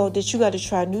tell y'all that you got to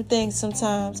try new things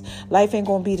sometimes. Life ain't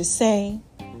going to be the same.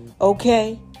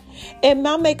 Okay? And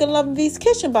my Making Love in V's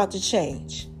Kitchen about to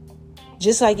change.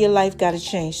 Just like your life got to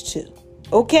change too.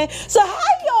 Okay? So how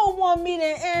y'all want me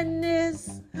to end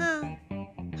this? Huh?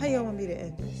 How y'all want me to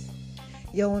end this?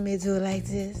 Y'all want me to do it like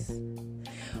this?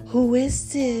 Who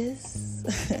is this?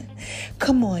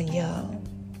 Come on, y'all.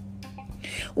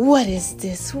 What is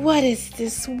this? What is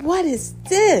this? What is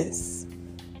this?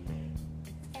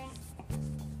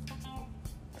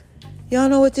 Y'all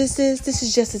know what this is? This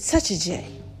is just a touch of J.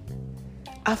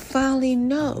 I finally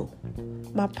know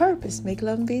my purpose, Make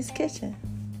Love in V's Kitchen.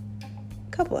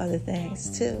 A couple other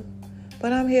things too.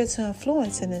 But I'm here to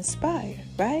influence and inspire,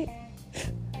 right?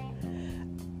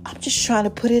 I'm just trying to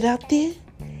put it out there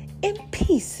in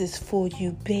pieces for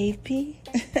you, baby.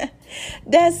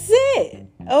 That's it.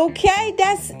 Okay,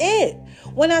 that's it.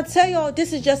 When I tell y'all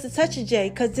this is just a touch of J,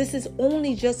 because this is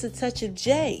only just a touch of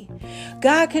J.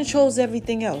 God controls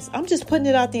everything else. I'm just putting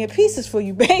it out there in pieces for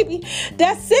you, baby.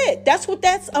 That's it. That's what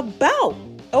that's about.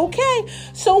 Okay?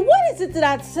 So what is it that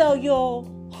I tell y'all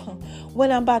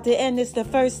when I'm about to end this? The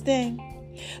first thing.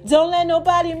 Don't let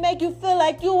nobody make you feel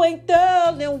like you ain't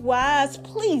thorough and wise.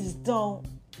 Please don't.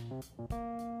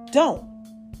 Don't.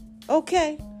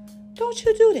 Okay? Don't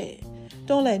you do that.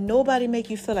 Don't let nobody make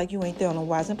you feel like you ain't thorough and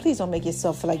wise. And please don't make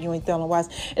yourself feel like you ain't thorough and wise.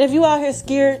 And if you out here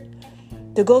scared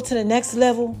to go to the next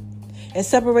level and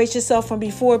separate yourself from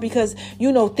before because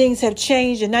you know things have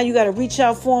changed and now you got to reach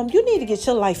out for them, you need to get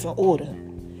your life in order.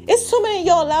 It's too many of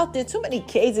y'all out there, too many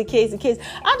K's. I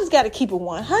just got to keep it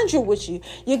 100 with you.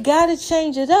 You got to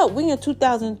change it up. We in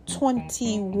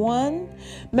 2021.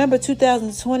 Remember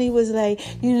 2020 was like,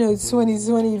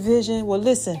 2020 vision. Well,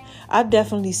 listen, I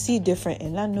definitely see different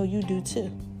and I know you do too.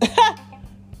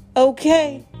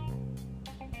 Okay.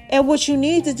 And what you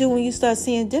need to do when you start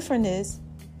seeing different is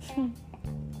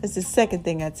the second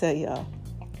thing I tell y'all.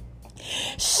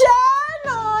 Shine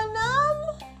on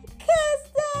them, 'cause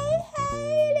they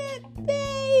hate it,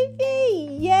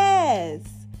 baby. Yes.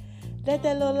 Let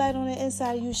that little light on the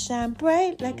inside of you shine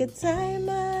bright like a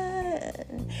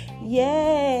diamond.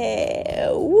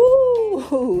 Yeah.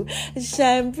 Woo.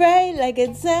 Shine bright like a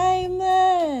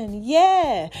diamond.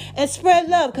 Yeah. And spread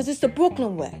love, because it's the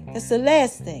Brooklyn way. That's the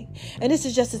last thing. And this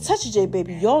is just a touch of J,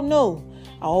 baby. Y'all know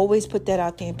I always put that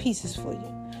out there in pieces for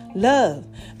you. Love.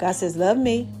 God says, love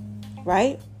me.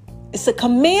 Right? It's a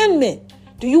commandment.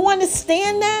 Do you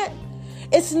understand that?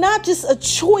 It's not just a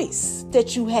choice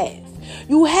that you have.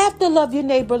 You have to love your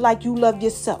neighbor like you love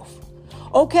yourself.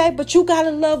 Okay? But you got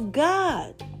to love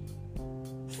God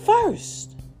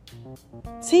first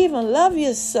to even love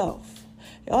yourself.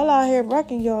 Y'all out here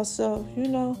wrecking yourself,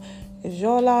 because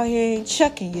y'all out here ain't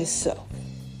checking yourself.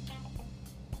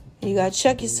 You got to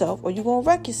check yourself or you're going to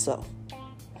wreck yourself.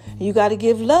 You got to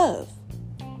give love.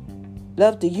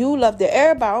 Love to you, love to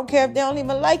everybody. I don't care if they don't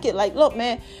even like it. Like, look,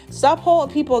 man, stop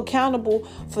holding people accountable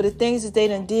for the things that they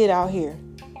done did out here.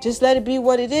 Just let it be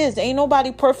what it is. Ain't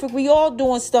nobody perfect. We all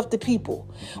doing stuff to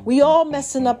people. We all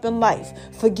messing up in life.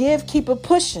 Forgive, keep it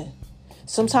pushing.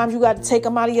 Sometimes you got to take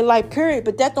them out of your life, period.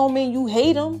 But that don't mean you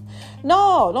hate them.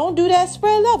 No, don't do that.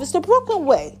 Spread love. It's the Brooklyn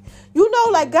way.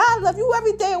 Like God love you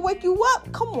every day and wake you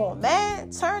up. Come on,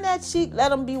 man. Turn that cheek. Let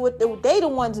them be what they the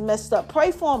ones messed up.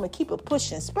 Pray for them and keep it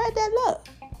pushing. Spread that love.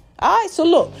 All right. So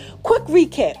look, quick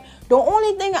recap. The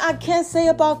only thing I can say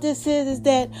about this is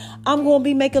that I'm going to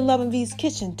be making Love in V's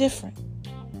Kitchen different.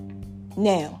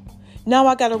 Now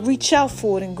I got to reach out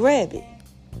for it and grab it.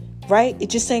 Right? It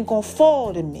just ain't going to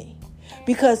fall to me.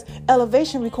 Because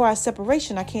elevation requires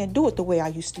separation. I can't do it the way I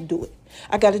used to do it.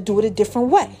 I got to do it a different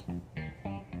way.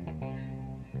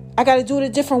 I got to do it a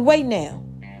different way now.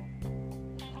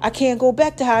 I can't go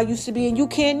back to how I used to be, and you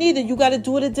can't either. You got to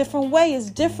do it a different way. It's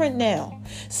different now.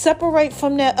 Separate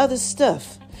from that other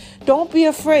stuff. Don't be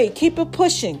afraid. Keep it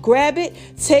pushing. Grab it.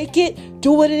 Take it.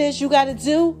 Do what it is you got to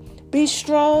do. Be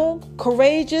strong,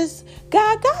 courageous.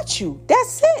 God got you.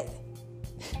 That's it.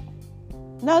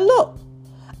 Now look,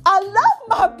 I love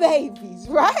my babies,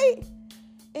 right?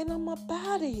 And I'm up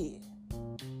out of here.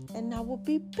 And I will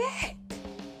be back.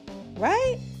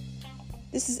 Right?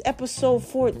 This is episode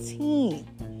 14.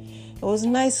 It was a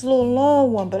nice little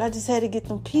long one, but I just had to get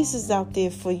them pieces out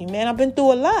there for you, man. I've been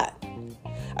through a lot.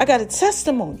 I got a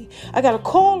testimony. I got a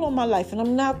call on my life, and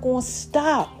I'm not going to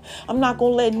stop. I'm not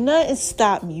going to let nothing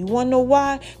stop me. You want to know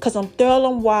why? Because I'm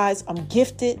thorough and wise. I'm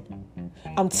gifted.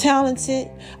 I'm talented.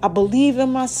 I believe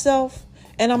in myself,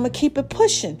 and I'm going to keep it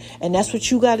pushing. And that's what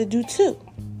you got to do, too.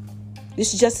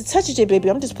 This is just a touch of J, baby.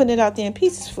 I'm just putting it out there in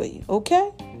pieces for you,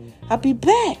 okay? I'll be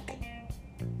back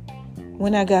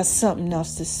when I got something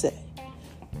else to say.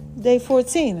 Day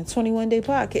 14, a 21-day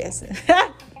podcasting.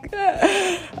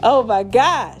 Oh, my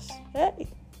gosh. Hey,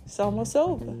 it's almost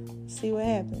over. See what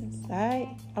happens. All right.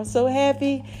 I'm so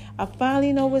happy. I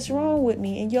finally know what's wrong with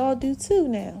me, and y'all do too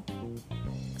now.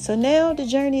 So now the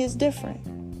journey is different.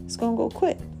 It's gonna go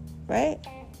quick, right?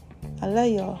 I love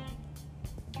y'all.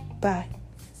 Bye.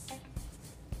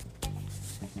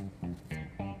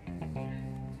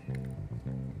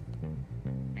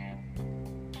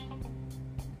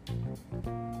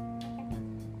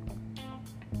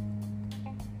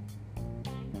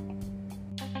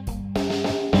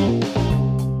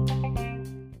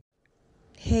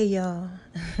 Hey y'all,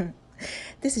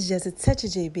 this is just a touch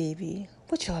of J, baby.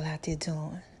 What y'all out there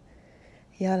doing?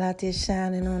 Y'all out there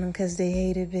shining on them because they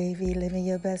hate it, baby, living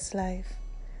your best life,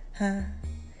 huh?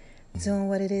 Doing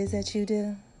what it is that you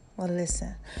do? Well,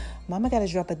 listen, mama got to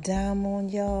drop a dime on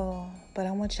y'all, but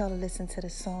I want y'all to listen to the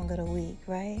song of the week,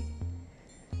 right?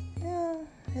 Yeah,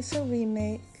 it's a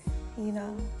remake, you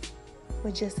know,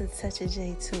 with just a touch of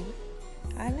J to it.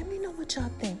 All right, let me know what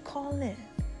y'all think. Call in,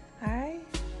 all right?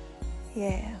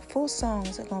 Yeah, full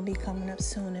songs are going to be coming up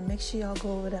soon. And make sure y'all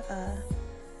go over to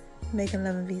Making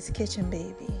Love and V's Kitchen,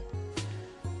 baby.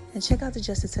 And check out the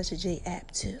Just a Touch of J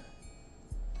app, too.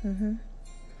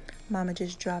 Mama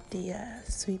just dropped the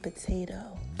sweet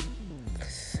potato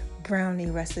brownie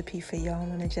recipe for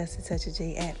y'all on the Just a Touch of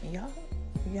J app.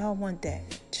 Y'all want that.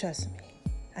 Trust me.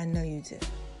 I know you do.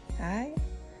 All right?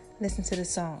 Listen to the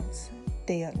songs.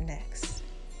 They up next.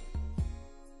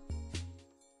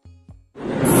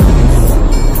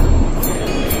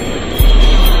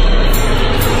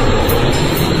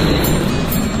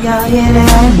 Y'all hear that?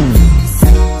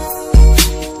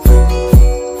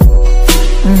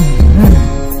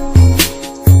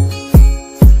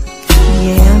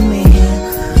 Yeah, man.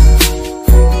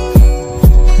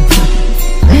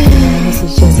 This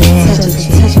is just a touch of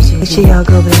J. Make sure y'all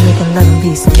go over to Making Love and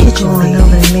V's Kitchen. Going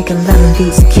over to Making Love and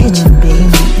V's Kitchen, baby.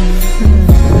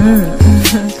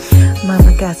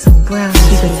 Mama got some brownies,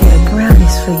 sweet potato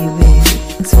brownies for you, baby.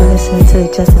 Thanks for listening to the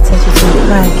Just a Touch of J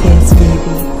podcast,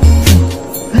 baby.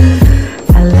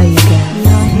 I love you guys.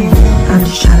 I'm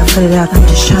just trying to put it out there in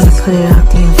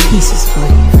pieces for you.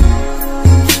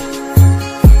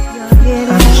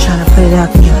 I'm just trying to put it out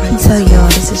there in pieces. Tell y'all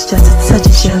this is just a touch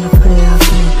of J. Trying to put it out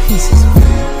there in pieces for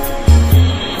you.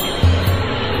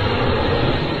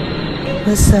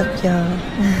 What's up, y'all?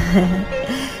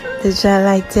 Did y'all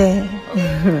like that?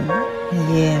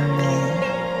 Yeah, man.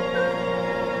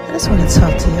 I just want to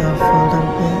talk to y'all for a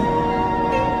little bit.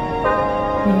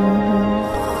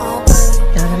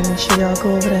 Make sure y'all go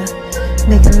over to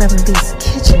Making Love and V's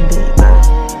Kitchen, baby.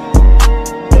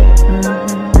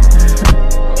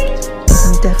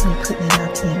 I'm definitely putting it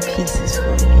out there in pieces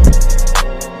for you.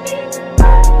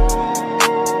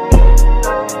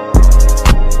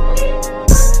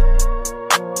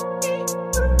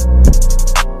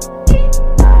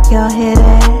 Y'all hear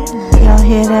that? Y'all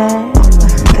hear that? Oh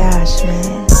my gosh,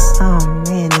 man. Oh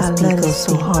man, this beat goes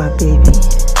so hard, baby.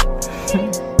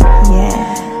 Yeah.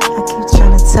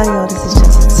 Tell y'all this is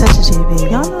just a touch of J, baby.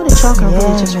 Y'all know that y'all can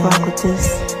really just rock with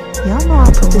this. Y'all know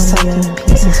I put this out in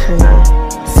pieces for you.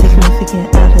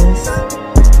 Significant others.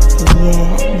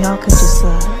 Yeah, y'all can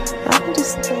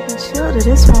just chill to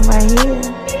this one right here.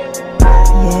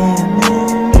 Yeah,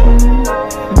 man.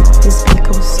 This beat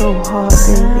goes so hard,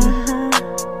 baby.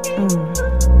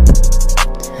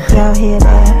 Y'all hear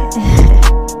that?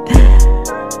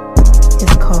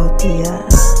 It's called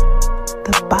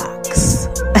the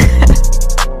box.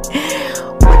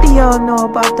 Y'all know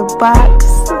about the box?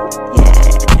 Yeah.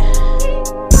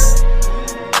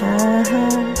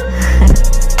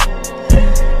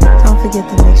 Don't forget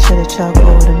to make sure that y'all go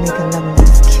over to Making Love and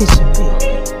V's Kitchen, baby.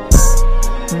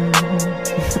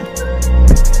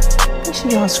 Make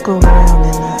sure y'all scroll around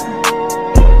and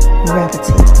grab a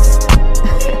taste.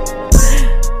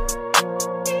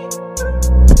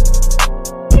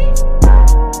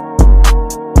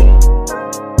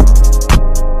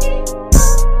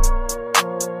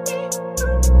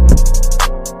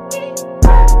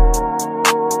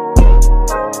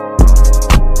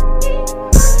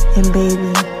 And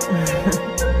baby,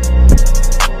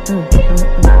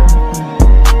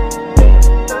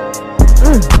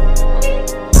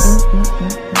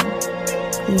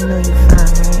 you know you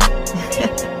fine, right?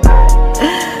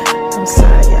 I'm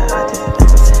sorry, y'all. I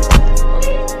just had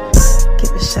to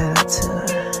give a shout out to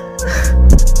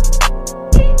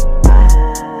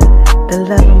the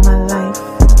love of my life.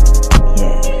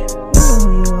 Yeah, you know who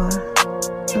you are.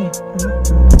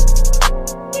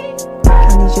 I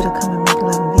need you to come and make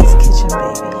love in V's Kitchen,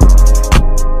 baby.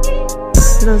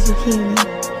 Little zucchini.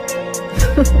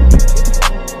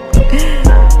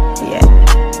 Yeah.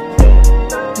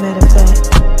 Matter of fact,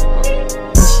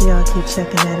 make sure y'all keep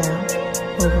checking that out.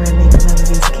 over in Making Love in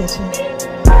V's Kitchen.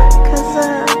 Cause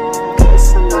got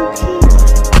some new people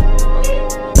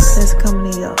that's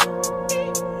coming to y'all.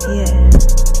 Yeah.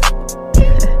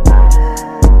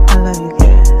 I love you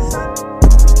guys.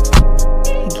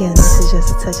 Again, this is just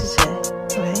a touch of J,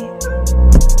 right?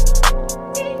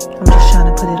 I'm just trying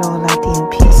to put it all out there in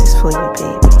pieces for you,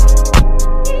 baby.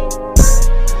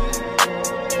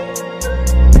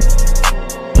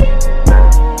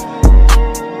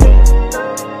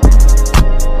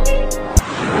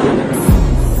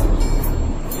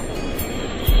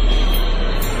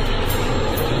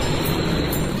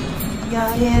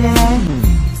 Y'all hear that?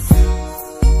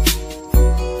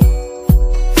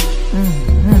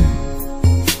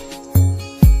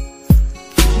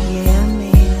 Yeah,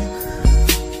 man.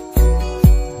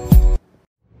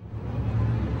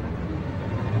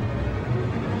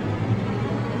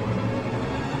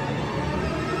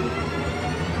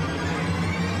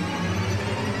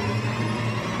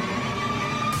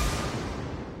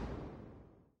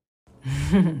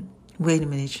 Wait a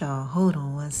minute, y'all. Hold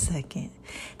on 1 second.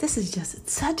 This is just a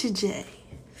touch of J.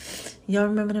 Y'all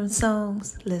remember them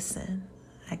songs? Listen,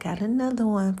 I got another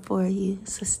one for you,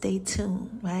 so stay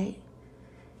tuned, right?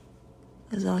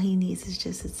 Because all he needs is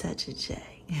just a touch of J.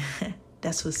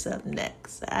 That's what's up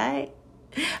next, all right?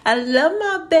 I love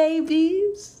my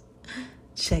babies.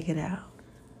 Check it out.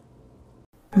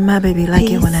 My baby like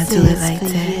it when I do it like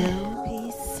that.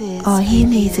 All he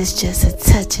needs is just a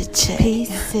touch of J.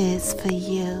 Pieces for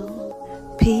you.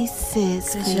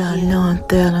 Pieces for y'all you. Know I'm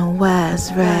thrilling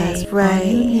wise, right? All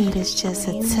you need is just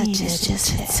a touch of J.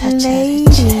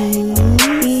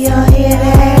 Y'all hear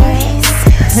that?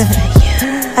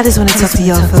 I just want to talk to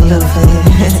y'all for a little bit.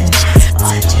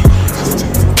 All you need is just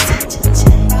a touch of J.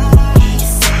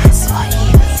 All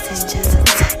you need is just a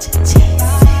touch of J.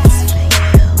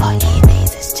 All you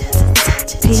need is just a touch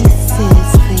of J. Pieces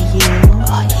for you.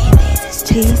 All you need is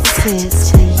pieces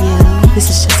for you. This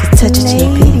is just a touch of J,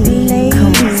 baby.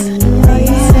 Come on.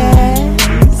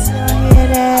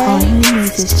 All you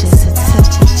need is just a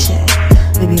touch of J.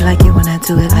 Baby like it when I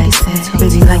do it like that.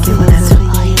 Baby like it when I do it.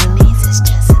 All you need is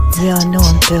just a touch. Y'all know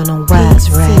I'm feeling wise,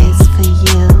 right?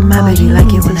 My baby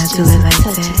like it when I do it like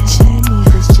that.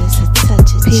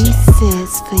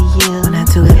 Pieces for you. When I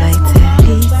do it like that.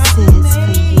 Pieces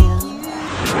for you.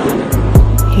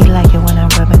 He like it when I'm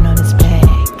rubbing on his back.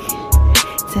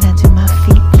 Then I do my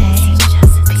feet thing.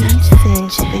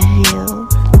 Pieces for you.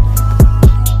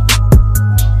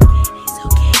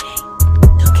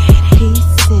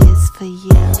 Pieces for you.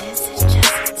 This is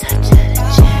just a touch of the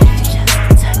J. Just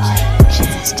a touch of the J.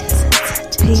 Just a touch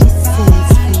of pieces for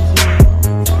you.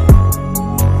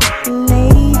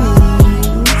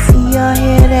 Ladies, y'all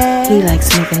hear that? He likes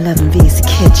making love in V's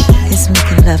Kitchen. It's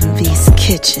making love in V's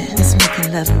Kitchen. It's making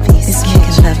love in V's Kitchen.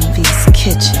 It's making love in V's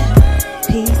Kitchen.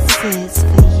 Pieces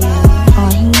for you.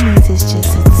 All he needs is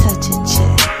just a touch of J.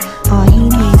 All he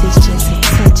needs is just a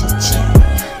touch of J.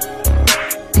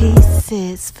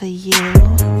 Pieces for you.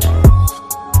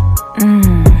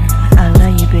 I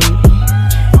love you, baby.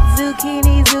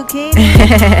 Zucchini, zucchini.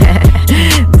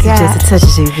 Just a touch of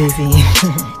J, baby.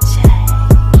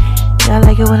 Y'all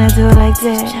like it when I do it like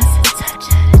that? Just a touch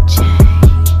of the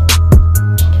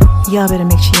J. Y'all better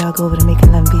make sure y'all go over to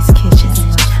Making Love in V's Kitchen.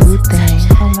 My food thing.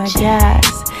 Oh my gosh.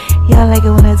 Y'all like it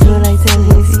when I do it like that,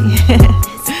 baby.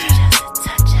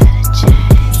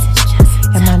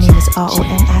 And my name is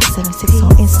RONI76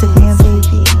 on Instagram,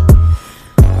 baby.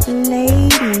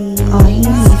 Lady, all he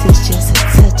needs is just a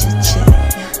touch of J.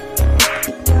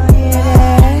 Y'all hear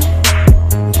that?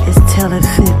 It's tell it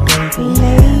fit, baby.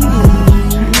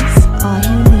 Ladies, all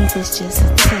he needs is just a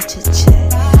touch of J.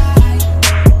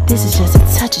 This is just a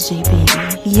touch of J, baby.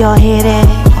 Y'all hear that?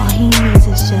 All he needs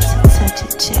is just a touch of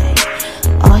J.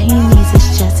 All he needs is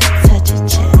just a touch of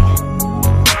J.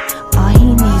 All he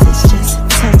needs is just a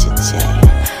touch of J.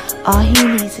 All he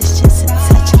needs is just a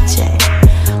touch of J.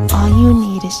 All you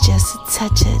need is just a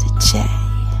touch of the J.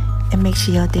 And make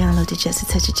sure y'all download the Just a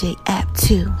Touch of J app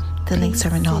too. The links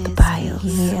are in all the bios.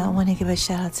 Yeah, I want to give a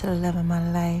shout out to the love of my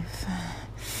life.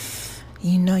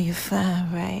 You know you're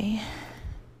fine, right?